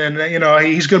Christian and,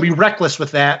 he's going to be reckless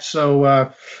with that.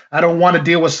 So I don't want to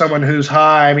deal with someone who's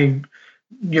high. I mean,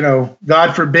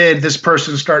 God forbid this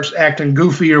person starts acting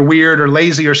goofy or weird or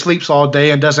lazy or sleeps all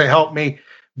day and doesn't help me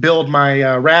build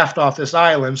my raft off this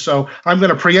island. So I'm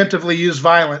going to preemptively use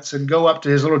violence and go up to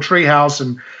his little treehouse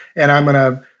and I'm going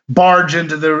to barge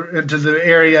into the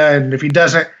area. And if he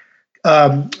doesn't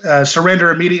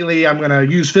surrender immediately, I'm going to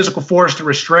use physical force to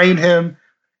restrain him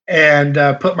and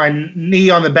put my knee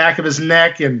on the back of his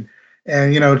neck and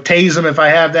tase him if I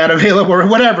have that available or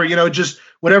whatever, just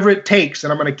whatever it takes.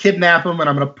 And I'm going to kidnap him and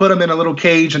I'm going to put him in a little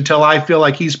cage until I feel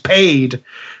like he's paid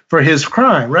for his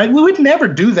crime, right? We would never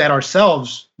do that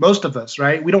ourselves, most of us,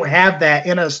 right? We don't have that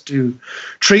in us to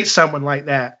treat someone like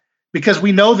that because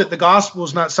we know that the gospel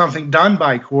is not something done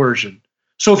by coercion.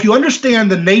 So if you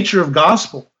understand the nature of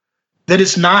gospel, that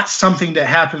it's not something that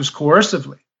happens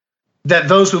coercively, that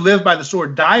those who live by the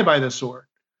sword die by the sword,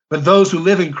 but those who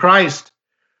live in Christ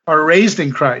are raised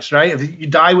in Christ, right? If you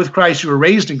die with Christ, you are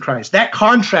raised in Christ. That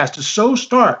contrast is so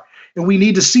stark, and we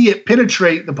need to see it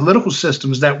penetrate the political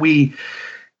systems that we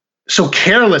so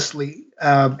carelessly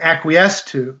acquiesce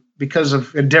to because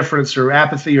of indifference or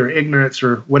apathy or ignorance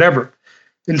or whatever.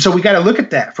 And so we got to look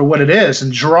at that for what it is.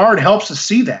 And Girard helps us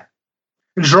see that.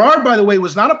 And Girard, by the way,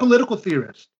 was not a political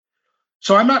theorist.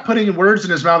 So I'm not putting words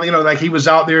in his mouth, like he was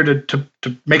out there to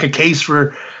make a case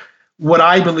for what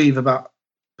I believe about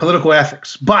political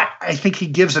ethics. But I think he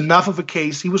gives enough of a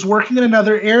case. He was working in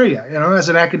another area. As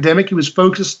an academic, he was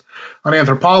focused on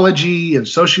anthropology and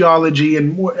sociology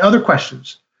and other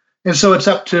questions. And so it's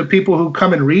up to people who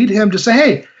come and read him to say,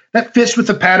 hey, that fits with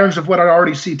the patterns of what I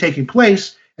already see taking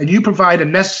place. And you provide a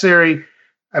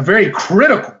very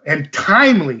critical and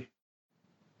timely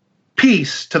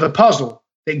piece to the puzzle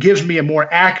that gives me a more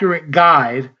accurate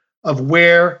guide of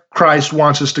where Christ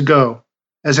wants us to go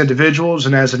as individuals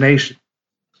and as a nation.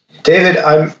 David,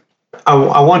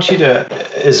 I want you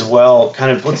to as well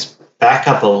kind of let's back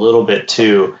up a little bit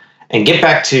too and get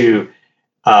back to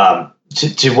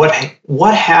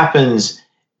what happens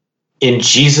in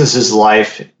Jesus's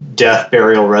life, death,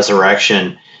 burial,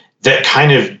 resurrection that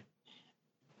kind of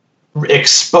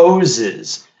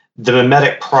exposes the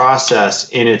mimetic process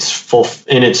in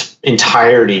its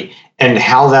entirety and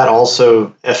how that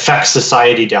also affects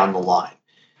society down the line.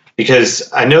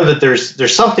 Because I know that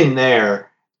there's something there,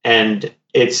 and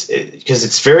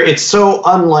it's so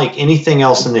unlike anything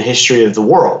else in the history of the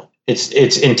world.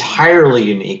 It's entirely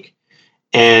unique.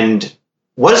 And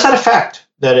what does that affect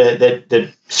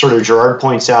that sort of Girard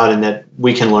points out and that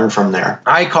we can learn from there?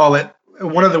 I call it,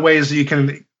 one of the ways that you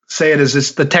can say it is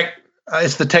it's the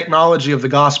technology of the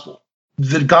gospel.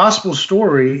 The gospel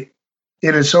story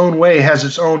in its own way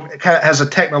has a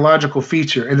technological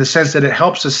feature in the sense that it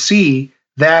helps us see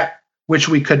that which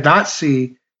we could not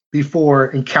see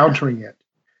before encountering it.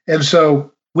 And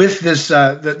so with this,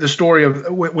 the story of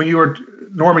when you were,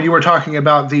 Norman, you were talking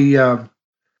about the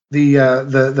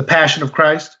Passion of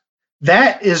Christ.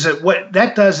 That is what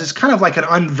that does is kind of like an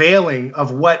unveiling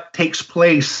of what takes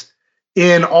place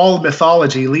in all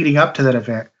mythology leading up to that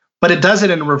event, but it does it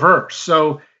in reverse.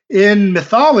 So in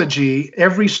mythology,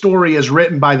 every story is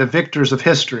written by the victors of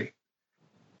history.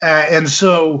 And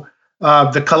so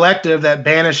the collective that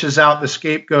banishes out the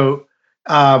scapegoat,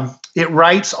 it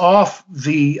writes off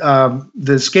the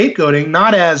scapegoating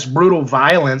not as brutal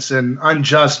violence and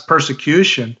unjust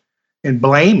persecution and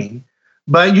blaming,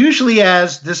 but usually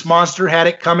as this monster had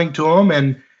it coming to him.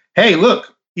 And hey,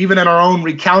 look, even in our own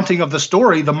recounting of the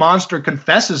story, the monster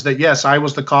confesses that, yes, I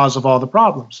was the cause of all the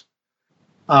problems.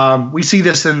 We see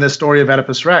this in the story of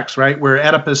Oedipus Rex, right? Where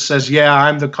Oedipus says, yeah,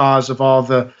 I'm the cause of all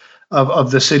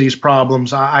of the city's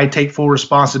problems. I take full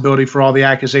responsibility for all the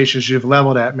accusations you've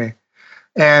leveled at me.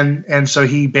 And so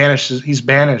he's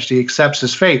banished, he accepts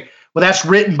his fate. Well, that's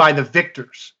written by the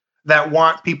victors that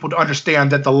want people to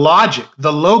understand that the logic,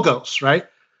 the logos, right?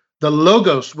 The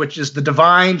logos, which is the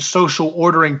divine social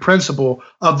ordering principle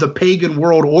of the pagan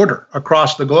world order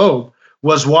across the globe,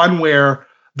 was one where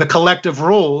the collective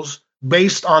rules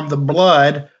based on the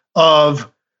blood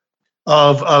of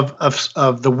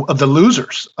the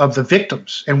losers, of the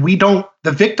victims. And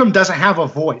the victim doesn't have a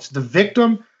voice. The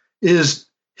victim is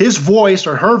his voice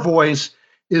or her voice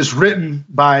is written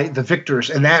by the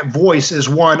victors. And that voice is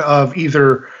one of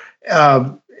either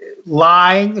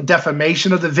lying,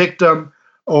 defamation of the victim,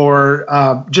 or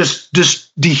just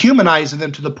dehumanizing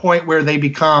them to the point where they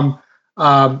become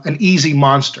an easy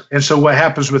monster. And so what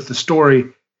happens with the story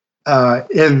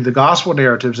in the gospel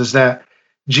narratives is that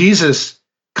Jesus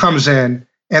comes in,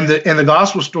 and the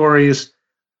gospel stories,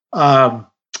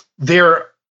 they're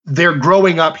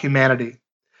growing up humanity,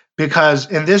 because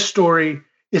in this story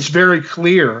it's very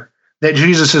clear that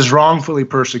Jesus is wrongfully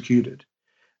persecuted,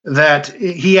 that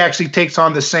he actually takes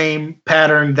on the same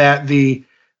pattern that the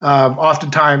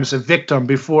oftentimes a victim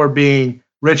before being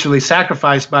ritually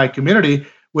sacrificed by a community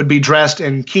would be dressed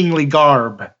in kingly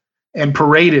garb and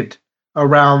paraded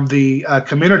around the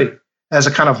community as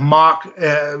a kind of mock,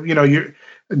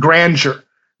 grandeur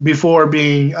before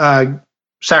being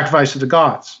sacrificed to the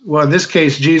gods. Well, in this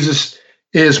case, Jesus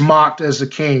is mocked as a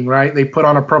king, right? They put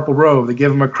on a purple robe. They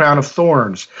give him a crown of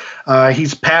thorns.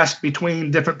 He's passed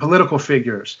between different political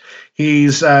figures.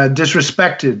 He's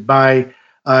disrespected by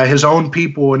his own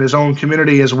people and his own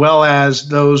community, as well as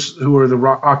those who are the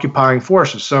occupying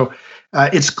forces. So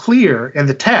it's clear in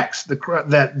the text that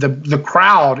the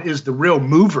crowd is the real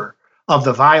mover of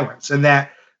the violence, and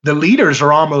that the leaders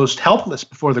are almost helpless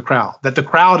before the crowd, that the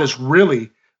crowd is really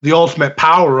the ultimate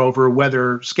power over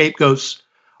whether scapegoats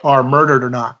are murdered or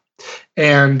not.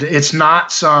 And it's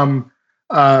not some,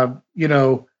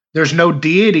 there's no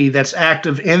deity that's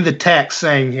active in the text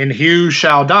saying, and you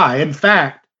shall die. In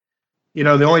fact, the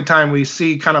only time we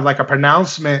see kind of like a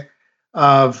pronouncement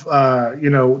of,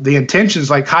 the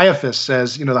intentions, like Caiaphas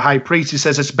says, the high priest, he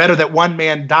says, it's better that one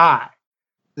man die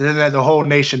than that the whole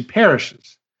nation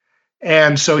perishes.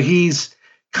 And so he's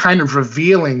kind of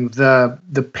revealing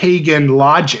the pagan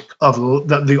logic of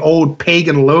the old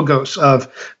pagan logos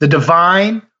of the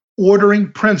divine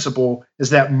ordering principle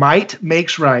is that might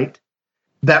makes right,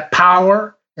 that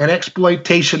power and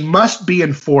exploitation must be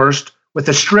enforced with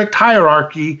a strict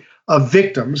hierarchy of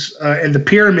victims, and the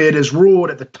pyramid is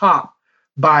ruled at the top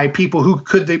by people who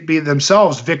could be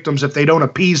themselves victims if they don't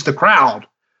appease the crowd.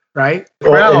 Right.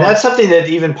 Well, and that's something that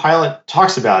even Pilate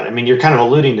talks about. I mean, you're kind of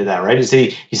alluding to that, right?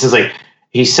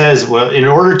 He says, well, in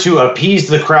order to appease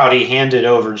the crowd, he handed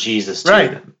over Jesus to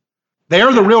them. They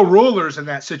are the real rulers in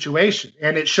that situation.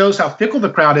 And it shows how fickle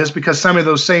the crowd is, because some of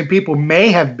those same people may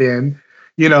have been,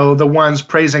 the ones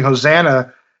praising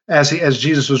Hosanna as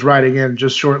Jesus was riding in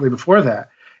just shortly before that.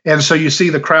 And so you see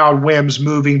the crowd whims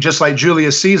moving just like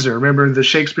Julius Caesar. Remember the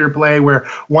Shakespeare play where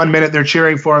 1 minute they're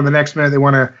cheering for him, the next minute they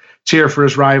want to cheer for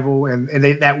his rival, and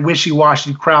that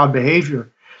wishy-washy crowd behavior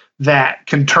that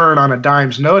can turn on a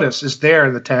dime's notice is there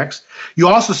in the text. You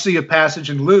also see a passage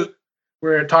in Luke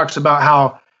where it talks about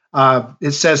how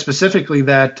it says specifically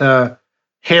that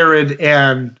Herod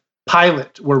and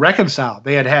Pilate were reconciled.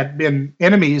 They had been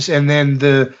enemies, and then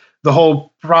the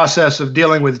whole process of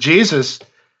dealing with Jesus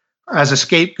as a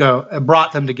scapegoat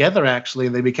brought them together, actually,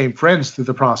 and they became friends through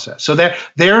the process. So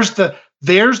there's the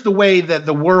way that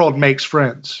the world makes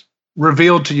friends,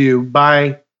 revealed to you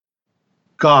by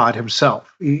God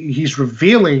himself. He's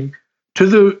revealing to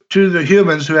the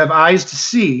humans who have eyes to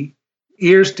see,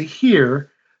 ears to hear,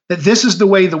 that this is the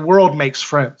way the world makes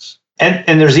friends.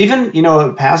 And there's even,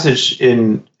 a passage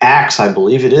in Acts, I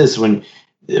believe it is, when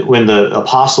the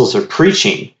apostles are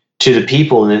preaching to the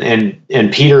people,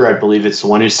 and Peter, I believe it's the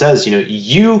one who says,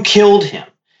 you killed him.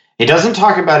 He doesn't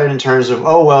talk about it in terms of,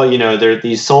 there are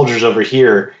these soldiers over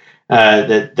here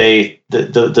that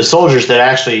the soldiers that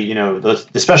actually,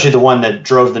 especially the one that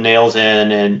drove the nails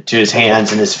in and to his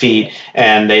hands and his feet,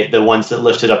 and the ones that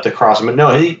lifted up the cross. But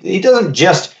no, he doesn't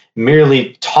just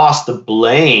merely toss the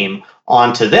blame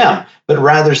onto them, but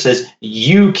rather says,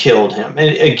 you killed him.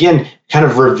 And again, kind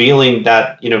of revealing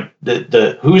that,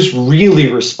 the who's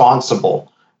really responsible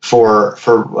for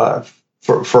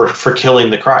killing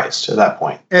the Christ at that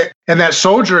point. And that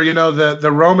soldier,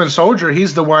 the Roman soldier,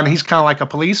 he's the one, he's kind of like a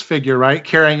police figure, right?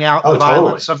 Carrying out the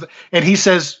violence of and he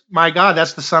says, my God,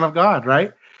 that's the Son of God,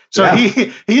 right? So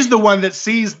he's the one that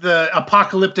sees the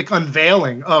apocalyptic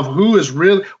unveiling of who is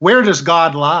really, where does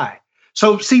God lie?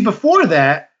 So see, before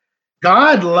that,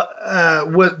 God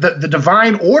was the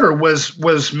divine order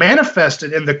was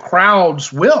manifested in the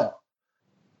crowd's will.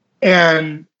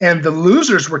 And the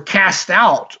losers were cast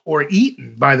out or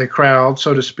eaten by the crowd,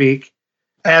 so to speak,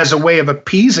 as a way of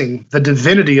appeasing the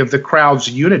divinity of the crowd's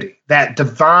unity, that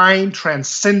divine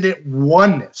transcendent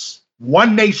oneness,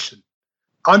 one nation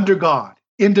under God,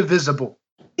 indivisible.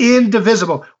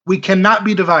 We cannot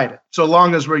be divided so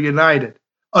long as we're united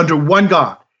under one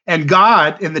God. And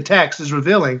God in the text is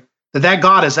revealing that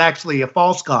God is actually a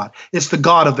false God. It's the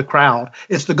God of the crowd.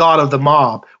 It's the God of the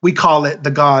mob. We call it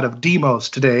the God of demos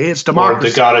today. It's democracy. Or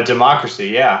the God of democracy,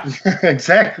 yeah.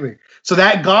 Exactly. So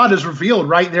that God is revealed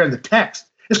right there in the text.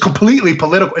 It's completely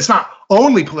political. It's not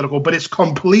only political, but it's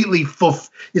completely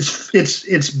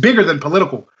it's bigger than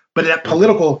political. But that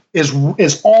political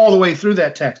is all the way through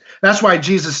that text. That's why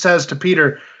Jesus says to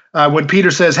Peter, when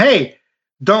Peter says, hey,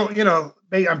 don't,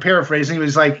 I'm paraphrasing,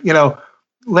 he's like,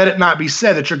 let it not be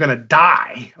said that you're going to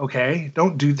die, okay?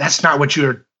 That's not what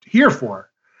you're here for.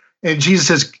 And Jesus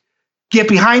says, get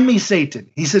behind me, Satan.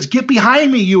 He says, get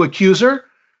behind me, you accuser.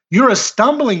 You're a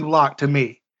stumbling block to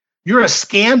me. You're a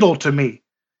scandal to me.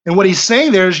 And what he's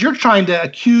saying there is you're trying to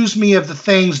accuse me of the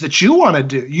things that you want to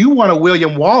do. You want to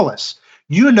William Wallace.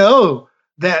 You know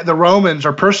that the Romans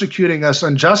are persecuting us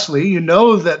unjustly. You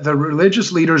know that the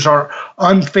religious leaders are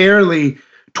unfairly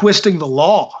twisting the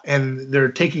law and they're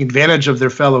taking advantage of their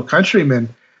fellow countrymen,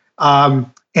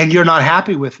 and you're not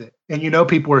happy with it. And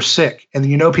people are sick, and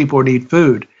people need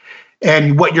food.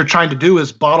 And what you're trying to do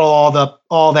is bottle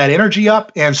all that energy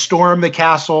up and storm the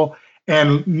castle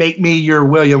and make me your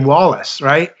William Wallace,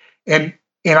 right? And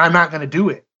I'm not going to do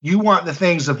it. You want the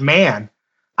things of man.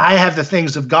 I have the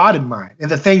things of God in mind. And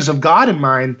the things of God in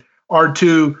mind are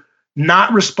to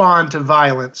not respond to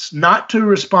violence, not to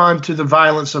respond to the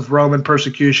violence of Roman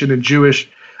persecution and Jewish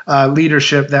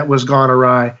leadership that was gone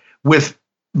awry with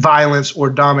violence or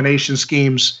domination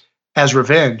schemes as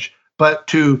revenge, but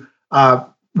to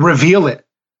reveal it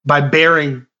by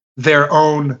bearing their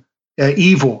own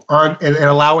evil and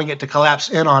allowing it to collapse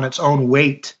in on its own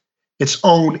weight, its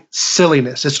own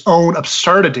silliness, its own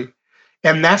absurdity.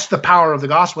 And that's the power of the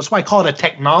gospel. That's why I call it a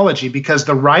technology, because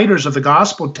the writers of the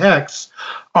gospel texts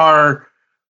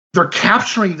they're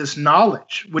capturing this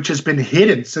knowledge, which has been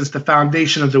hidden since the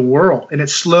foundation of the world. And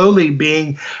it's slowly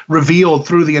being revealed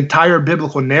through the entire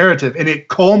biblical narrative. And it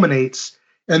culminates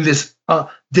in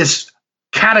this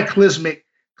cataclysmic,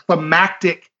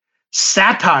 climactic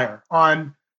satire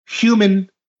on human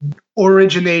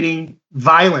originating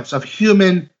violence, of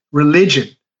human religion,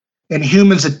 and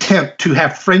humans' attempt to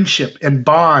have friendship and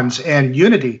bonds and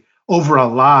unity over a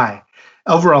lie.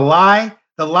 Over a lie.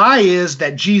 The lie is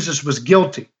that Jesus was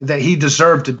guilty, that he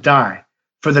deserved to die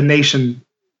for the nation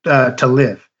to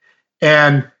live.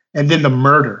 And then the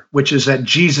murder, which is that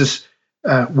Jesus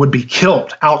would be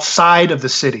killed outside of the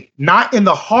city, not in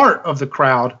the heart of the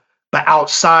crowd, but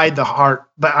outside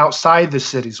the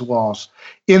city's walls,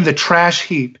 in the trash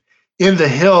heap, in the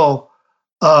hill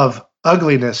of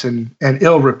ugliness and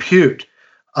ill repute,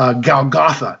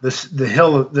 Golgotha, the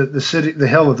hill of the city, the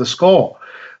hill of the skull.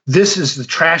 This is the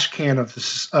trash can of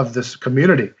this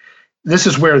community. This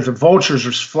is where the vultures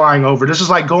are flying over. This is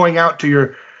like going out to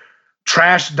your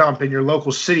trash dump in your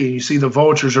local city, and you see the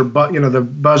vultures or the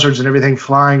buzzards and everything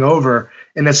flying over,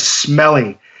 and it's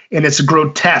smelly and it's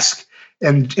grotesque.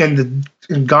 And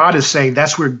God is saying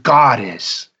that's where God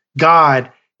is.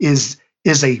 God is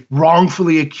a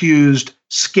wrongfully accused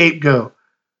scapegoat,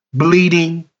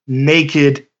 bleeding,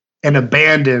 naked, and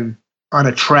abandoned on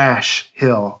a trash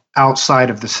hill outside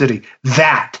of the city.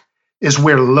 That is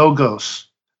where Logos,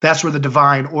 that's where the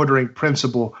divine ordering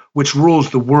principle, which rules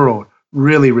the world,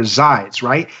 really resides,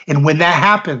 right? And when that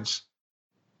happens,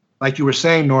 like you were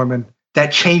saying, Norman,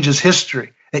 that changes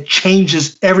history. It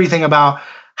changes everything about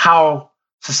how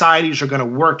societies are going to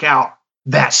work out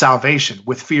that salvation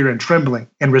with fear and trembling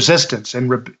and resistance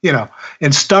and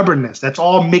stubbornness. That's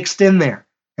all mixed in there.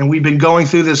 And we've been going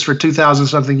through this for 2,000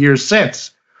 something years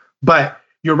since. But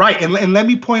you're right. And let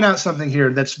me point out something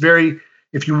here that's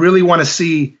if you really want to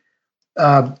see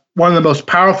one of the most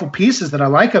powerful pieces that I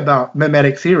like about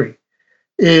mimetic theory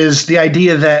is the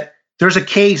idea that there's a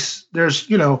case, there's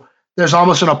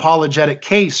almost an apologetic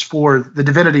case for the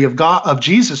divinity of God, of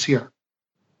Jesus here.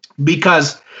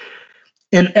 Because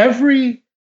in every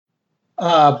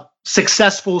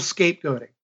successful scapegoating,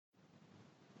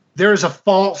 there is a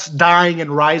false dying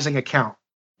and rising account.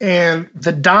 And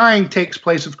the dying takes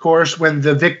place, of course, when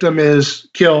the victim is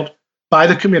killed by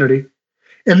the community.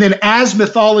 And then as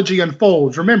mythology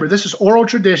unfolds, remember, this is oral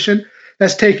tradition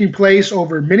that's taking place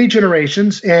over many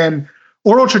generations. And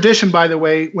oral tradition, by the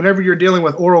way, whenever you're dealing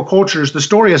with oral cultures, the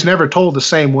story is never told the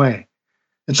same way.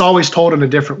 It's always told in a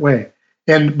different way.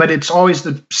 But it's always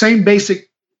the same basic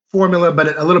formula,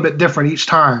 but a little bit different each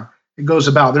time it goes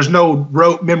about. There's no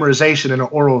rote memorization in an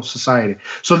oral society.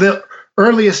 So the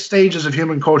earliest stages of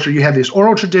human culture, you have these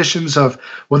oral traditions of,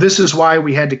 well, this is why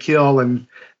we had to kill, and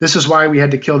this is why we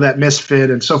had to kill that misfit,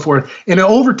 and so forth. And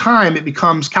over time, it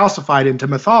becomes calcified into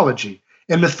mythology.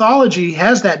 And mythology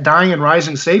has that dying and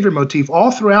rising savior motif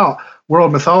all throughout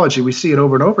world mythology. We see it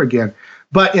over and over again.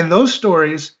 But in those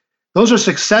stories, those are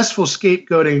successful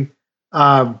scapegoating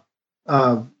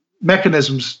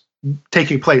mechanisms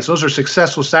taking place. Those are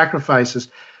successful sacrifices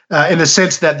in the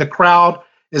sense that the crowd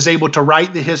is able to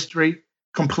write the history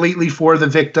completely for the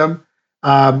victim.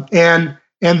 And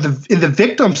the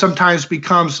victim sometimes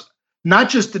becomes not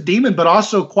just the demon, but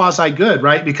also quasi-good,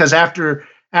 right? Because after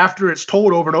it's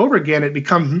told over and over again, it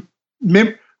becomes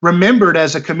remembered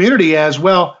as a community as,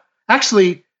 well,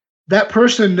 actually, that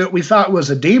person that we thought was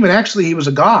a demon, actually he was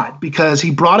a god because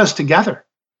he brought us together.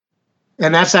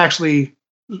 And that's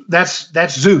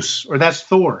Zeus, or that's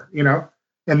Thor,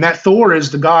 and that Thor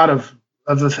is the god of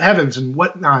the heavens and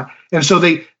whatnot. And so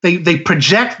they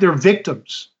project their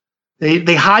victims.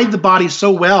 They hide the body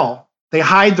so well. They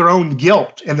hide their own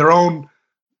guilt and their own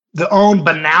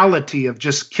banality of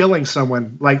just killing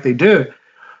someone like they do.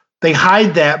 They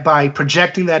hide that by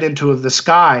projecting that into the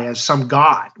sky as some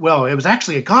god. Well, it was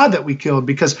actually a god that we killed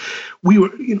because we were.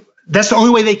 That's the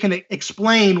only way they can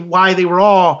explain why they were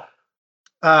all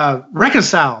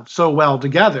reconciled so well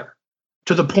together,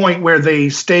 to the point where they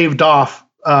staved off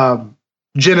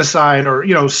genocide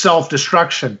or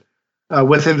self-destruction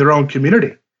within their own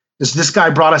community. This guy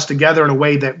brought us together in a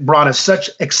way that brought us such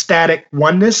ecstatic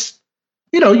oneness.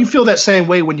 You feel that same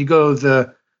way when you go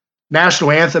the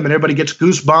national anthem and everybody gets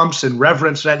goosebumps and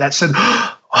reverence that said,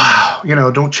 wow,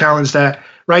 don't challenge that,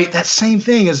 right? That same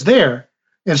thing is there.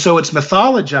 And so it's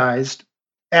mythologized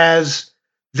as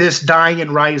this dying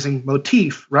and rising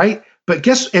motif, right? But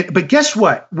guess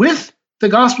what? With the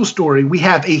gospel story, we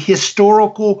have a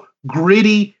historical,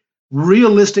 gritty,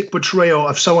 realistic portrayal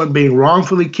of someone being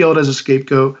wrongfully killed as a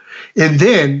scapegoat. And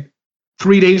then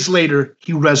 3 days later,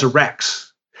 he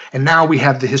resurrects. And now we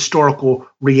have the historical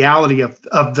reality of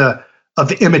the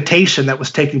imitation that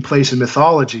was taking place in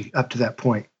mythology up to that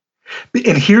point.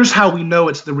 And here's how we know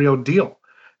it's the real deal.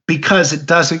 Because it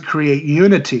doesn't create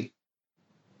unity.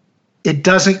 It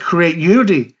doesn't create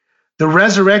unity. The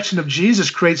resurrection of Jesus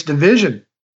creates division.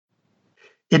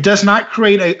 It does not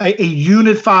create a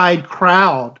unified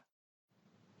crowd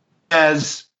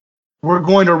as we're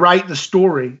going to write the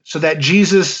story so that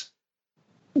Jesus,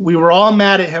 we were all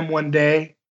mad at him one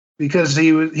day because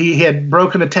he had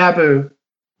broken a taboo,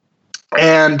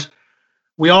 and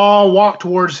we all walked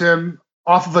towards him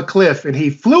off of a cliff, and he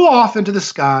flew off into the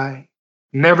sky,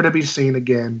 never to be seen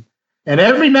again. And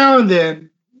every now and then,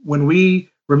 when we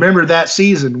remember that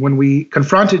season, when we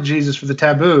confronted Jesus for the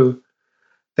taboo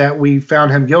that we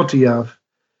found him guilty of,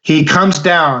 he comes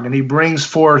down and he brings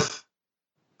forth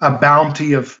a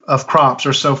bounty of crops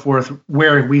or so forth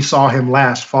where we saw him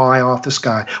last fly off the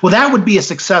sky. Well, that would be a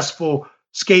successful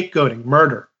scapegoating,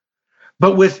 murder.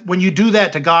 But when you do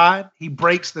that to God, he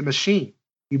breaks the machine.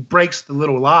 He breaks the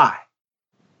little lie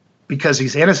because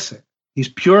he's innocent. He's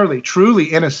purely, truly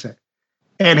innocent.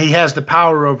 And he has the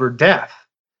power over death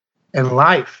and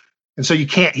life. And so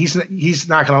he's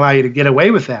not going to allow you to get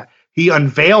away with that. He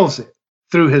unveils it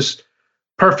through his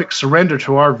perfect surrender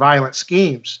to our violent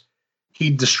schemes. He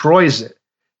destroys it.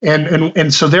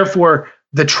 And so therefore,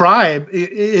 the tribe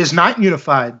is not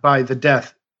unified by the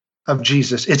death of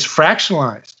Jesus. It's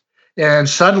fractionalized. And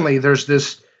suddenly there's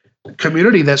this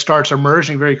community that starts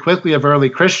emerging very quickly of early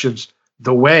Christians,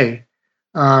 the way.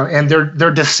 And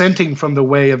they're dissenting from the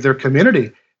way of their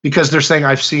community because they're saying,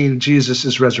 I've seen Jesus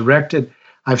is resurrected.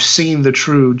 I've seen the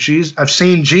true Jesus. I've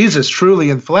seen Jesus truly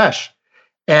in flesh.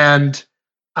 And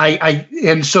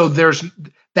and so there's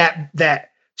that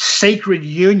sacred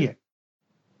union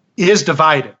is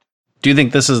divided. Do you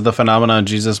think this is the phenomenon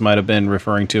Jesus might have been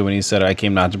referring to when he said, I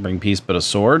came not to bring peace, but a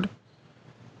sword?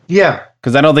 Yeah.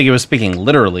 Because I don't think he was speaking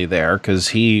literally there, because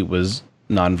he was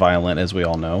nonviolent, as we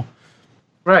all know.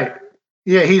 Right.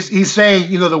 Yeah, he's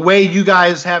saying, the way you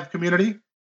guys have community,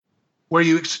 where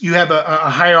you have a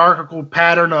hierarchical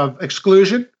pattern of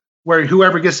exclusion, where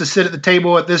whoever gets to sit at the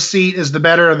table at this seat is the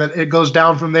better, and then it goes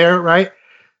down from there, right?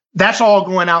 That's all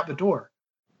going out the door.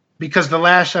 Because the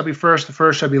last shall be first, the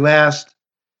first shall be last.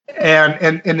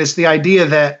 And it's the idea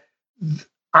that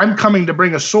I'm coming to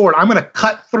bring a sword. I'm going to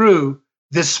cut through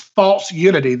this false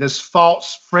unity, this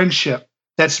false friendship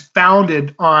that's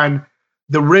founded on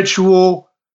the ritual,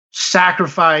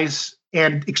 sacrifice,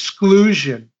 and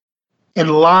exclusion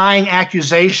and lying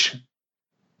accusation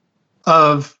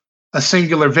of a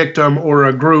singular victim or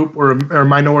a group or a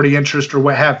minority interest or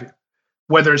what have you.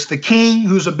 Whether it's the king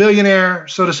who's a billionaire,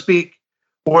 so to speak,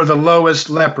 or the lowest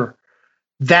leper.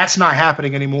 That's not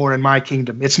happening anymore in my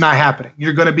kingdom. It's not happening.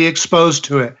 You're going to be exposed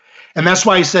to it. And that's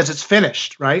why he says it's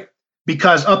finished, right?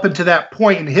 Because up until that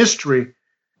point in history,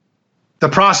 the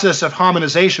process of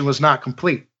harmonization was not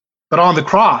complete. But on the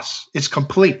cross, it's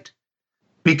complete.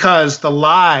 Because the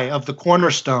lie of the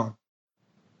cornerstone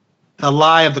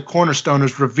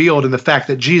is revealed in the fact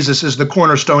that Jesus is the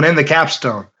cornerstone and the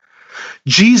capstone.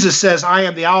 Jesus says, I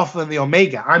am the Alpha and the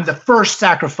Omega. I'm the first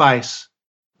sacrifice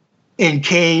in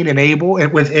Cain and Abel,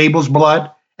 and with Abel's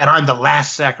blood, and I'm the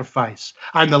last sacrifice.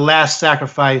 I'm the last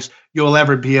sacrifice you'll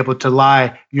ever be able to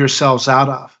lie yourselves out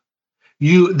of.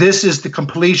 This is the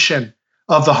completion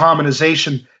of the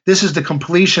harmonization. This is the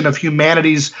completion of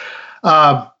humanity's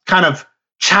kind of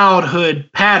childhood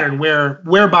pattern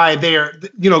whereby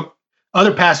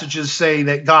other passages say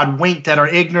that God winked at our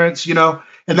ignorance, in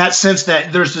that sense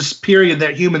that there's this period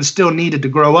that humans still needed to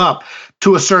grow up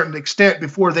to a certain extent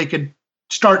before they could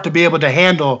start to be able to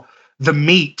handle the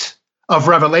meat of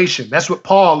revelation. That's what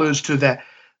Paul alludes to,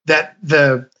 that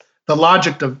the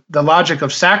logic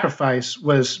of sacrifice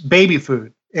was baby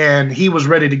food, and he was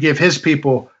ready to give his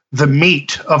people the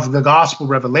meat of the gospel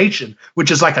revelation,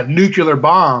 which is like a nuclear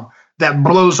bomb that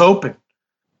blows open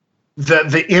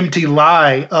the empty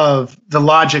lie of the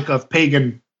logic of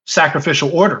pagan sacrificial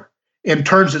order and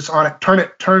turns it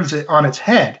on its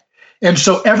head. And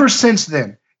so ever since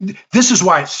then, This is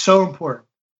why it's so important.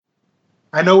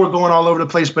 I know we're going all over the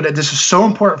place, but this is so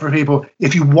important for people.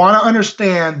 If you want to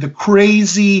understand the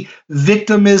crazy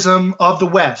victimism of the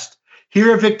West,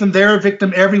 here a victim, there a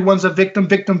victim, everyone's a victim,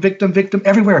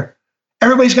 everywhere.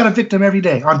 Everybody's got a victim every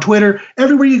day. On Twitter,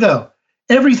 everywhere you go.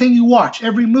 Everything you watch,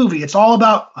 every movie, it's all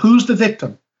about who's the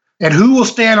victim and who will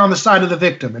stand on the side of the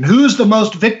victim and who's the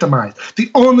most victimized. The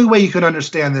only way you can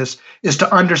understand this is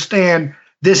to understand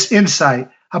this insight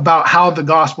about how the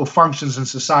gospel functions in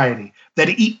society, that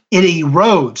it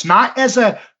erodes, not as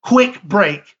a quick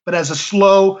break, but as a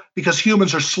slow, because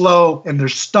humans are slow and they're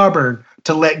stubborn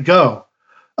to let go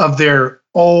of their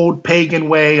old pagan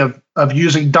way of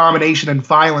using domination and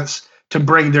violence to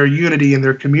bring their unity and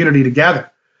their community together.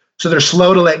 So they're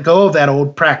slow to let go of that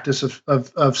old practice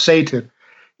of Satan.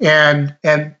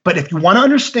 But if you want to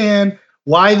understand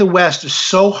why the West is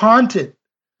so haunted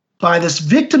by this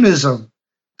victimism,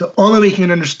 the only way you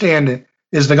can understand it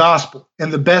is the gospel.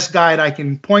 And the best guide I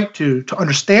can point to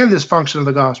understand this function of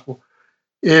the gospel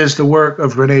is the work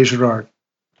of René Girard.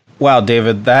 Wow,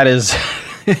 David, that is...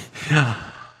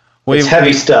 It's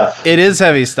heavy stuff. It is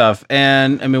heavy stuff.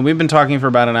 And I mean, we've been talking for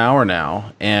about an hour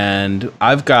now, and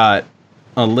I've got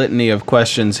a litany of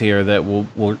questions here that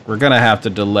we're going to have to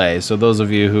delay. So those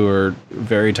of you who are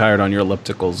very tired on your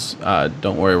ellipticals,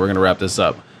 don't worry, we're going to wrap this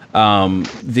up. I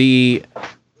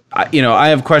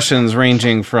have questions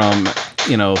ranging from,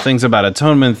 things about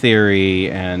atonement theory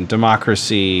and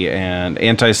democracy and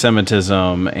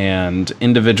anti-Semitism and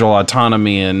individual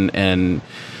autonomy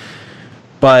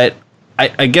but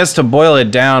I guess to boil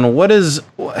it down,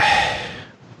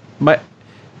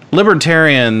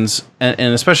 libertarians and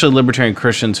especially libertarian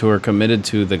Christians who are committed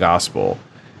to the gospel,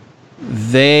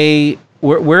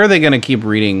 where are they going to keep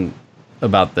reading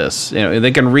about this?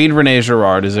 They can read René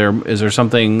Girard. Is there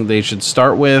something they should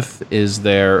start with? Is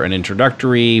there an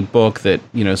introductory book that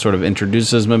sort of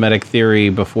introduces mimetic theory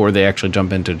before they actually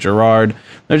jump into Girard?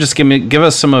 Just give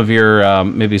us some of your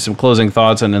maybe some closing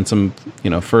thoughts, and then some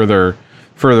further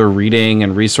reading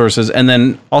and resources, and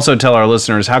then also tell our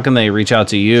listeners how can they reach out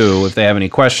to you if they have any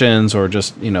questions or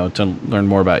just to learn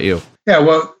more about you. Yeah,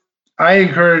 well, I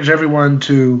encourage everyone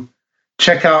to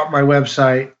check out my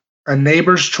website,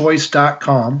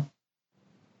 aneighborschoice.com.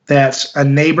 That's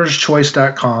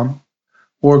aneighborschoice.com,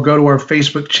 or go to our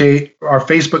Facebook Our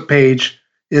Facebook page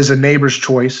is A Neighbor's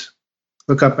Choice.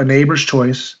 Look up A Neighbor's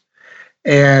Choice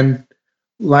and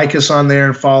like us on there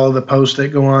and follow the posts that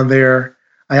go on there.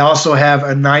 I also have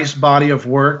a nice body of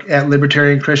work at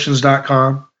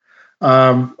libertarianchristians.com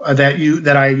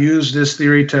that I use this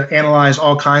theory to analyze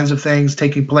all kinds of things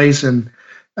taking place in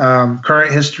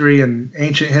current history and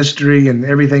ancient history and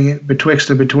everything betwixt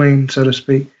and between, so to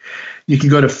speak. You can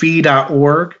go to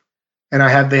fee.org,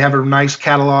 and they have a nice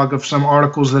catalog of some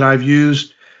articles that I've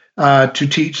used to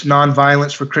teach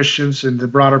nonviolence for Christians and the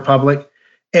broader public.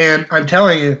 And I'm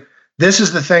telling you, this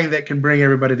is the thing that can bring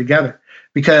everybody together,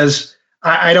 because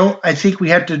I think we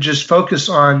have to just focus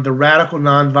on the radical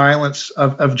nonviolence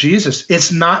of Jesus.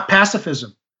 It's not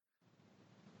pacifism.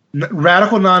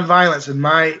 Radical nonviolence, in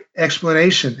my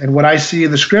explanation and what I see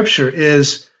in the scripture,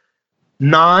 is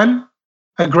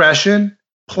non-aggression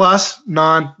plus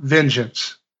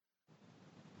non-vengeance.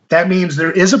 That means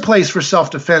there is a place for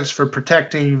self-defense, for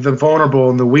protecting the vulnerable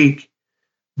and the weak,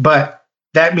 but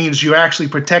that means you're actually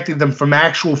protecting them from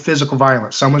actual physical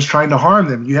violence. Someone's trying to harm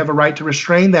them. You have a right to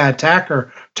restrain that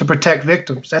attacker, to protect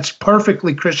victims. That's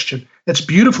perfectly Christian. That's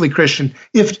beautifully Christian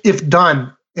if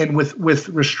done and with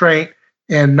restraint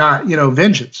and not,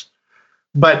 vengeance.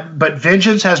 But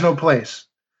vengeance has no place.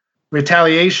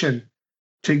 Retaliation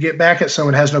to get back at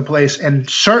someone has no place, and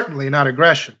certainly not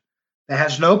aggression. That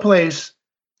has no place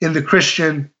in the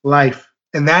Christian life.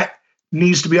 And that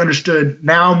needs to be understood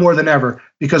now more than ever,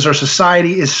 because our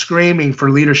society is screaming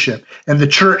for leadership, and the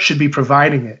church should be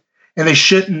providing it. And they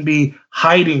shouldn't be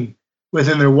hiding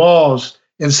within their walls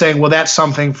and saying, well, that's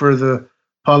something for the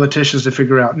politicians to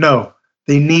figure out. No,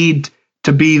 they need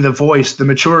to be the voice, the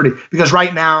maturity, because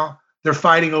right now they're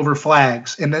fighting over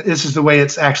flags, and this is the way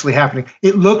it's actually happening.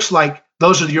 It looks like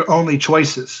those are your only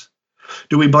choices.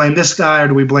 Do we blame this guy, or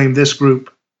do we blame this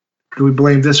group? Do we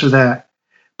blame this or that?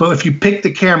 But if you pick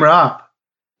the camera up,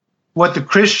 what the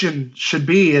Christian should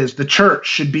be is the church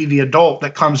should be the adult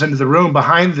that comes into the room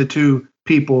behind the two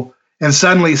people, and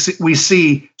suddenly we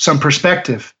see some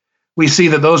perspective. We see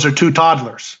that those are two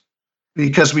toddlers,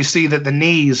 because we see that the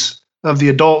knees of the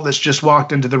adult that's just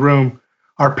walked into the room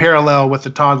are parallel with the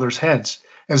toddler's heads.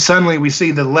 And suddenly we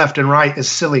see the left and right is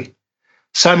silly.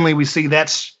 Suddenly we see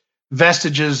that's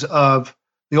vestiges of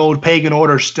the old pagan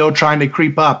order still trying to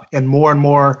creep up in more and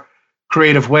more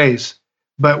creative ways.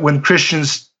 But when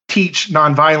Christians teach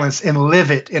nonviolence and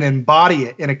live it and embody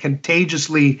it in a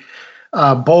contagiously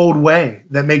bold way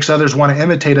that makes others want to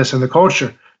imitate us in the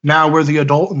culture. Now we're the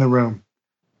adult in the room.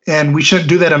 And we shouldn't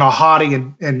do that in a haughty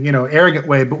and arrogant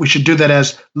way, but we should do that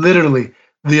as literally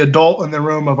the adult in the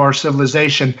room of our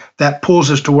civilization that pulls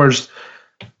us towards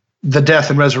the death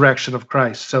and resurrection of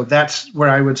Christ. So that's where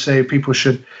I would say people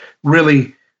should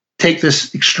really take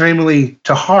this extremely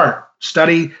to heart.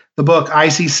 Study the book I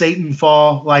See Satan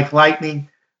Fall Like Lightning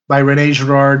by René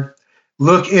Girard.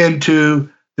 Look into,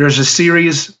 there's a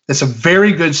series, it's a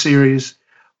very good series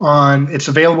it's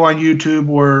available on YouTube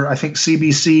or I think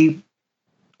CBC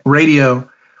Radio.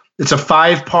 It's a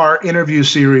 5-part interview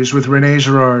series with René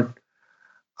Girard.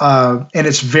 And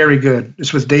it's very good.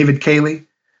 It's with David Cayley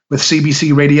with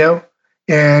CBC Radio.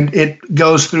 And it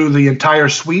goes through the entire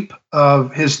sweep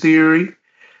of his theory.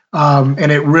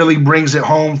 And it really brings it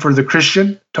home for the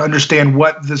Christian to understand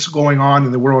what is going on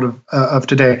in the world of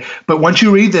today. But once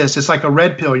you read this, it's like a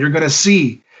red pill. You're going to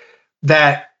see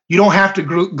that you don't have to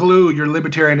glue your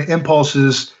libertarian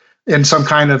impulses in some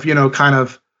kind of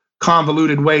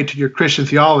convoluted way to your Christian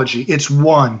theology. It's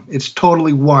one. It's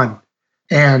totally one.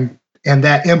 And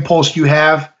that impulse you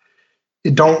have,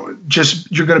 you're going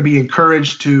to be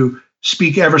encouraged to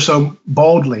speak ever so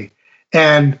boldly.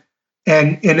 And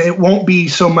it won't be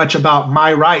so much about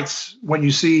my rights when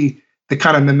you see the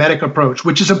kind of mimetic approach,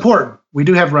 which is important. We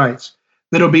do have rights.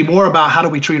 But it'll be more about how do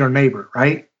we treat our neighbor,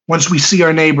 right? Once we see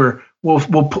our neighbor,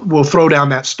 we'll throw down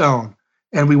that stone,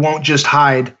 and we won't just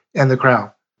hide in the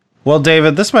crowd. Well,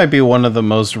 David, this might be one of the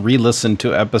most re-listened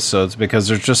to episodes because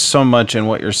there's just so much in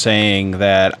what you're saying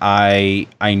that I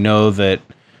know that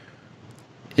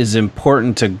is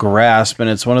important to grasp, and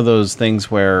it's one of those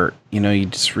things where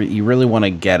you really want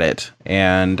to get it.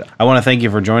 And I want to thank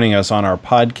you for joining us on our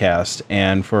podcast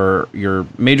and for your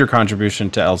major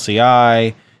contribution to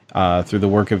LCI through the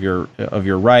work of your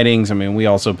writings. I mean, we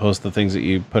also post the things that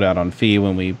you put out on Fee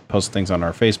when we post things on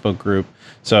our Facebook group.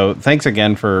 So thanks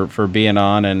again for being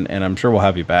on, and I'm sure we'll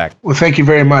have you back. Well, thank you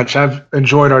very much. I've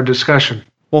enjoyed our discussion.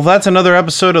 Well, that's another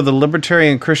episode of the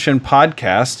Libertarian Christian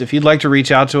Podcast. If you'd like to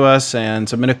reach out to us and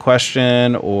submit a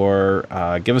question or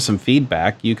give us some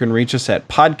feedback, you can reach us at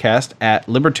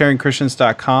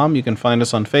podcast@libertarianchristians.com. You can find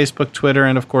us on Facebook, Twitter,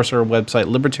 and of course our website,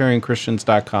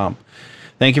 libertarianchristians.com.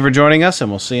 Thank you for joining us, and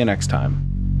we'll see you next time.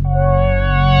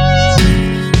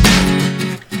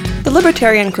 The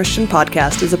Libertarian Christian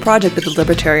Podcast is a project of the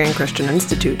Libertarian Christian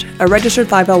Institute, a registered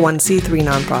 501c3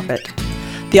 nonprofit.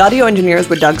 The audio engineers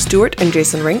were Doug Stewart and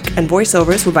Jason Rink, and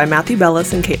voiceovers were by Matthew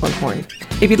Bellis and Caitlin Horn.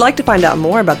 If you'd like to find out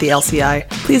more about the LCI,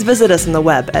 please visit us on the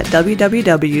web at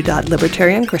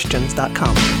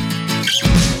www.libertarianchristians.com.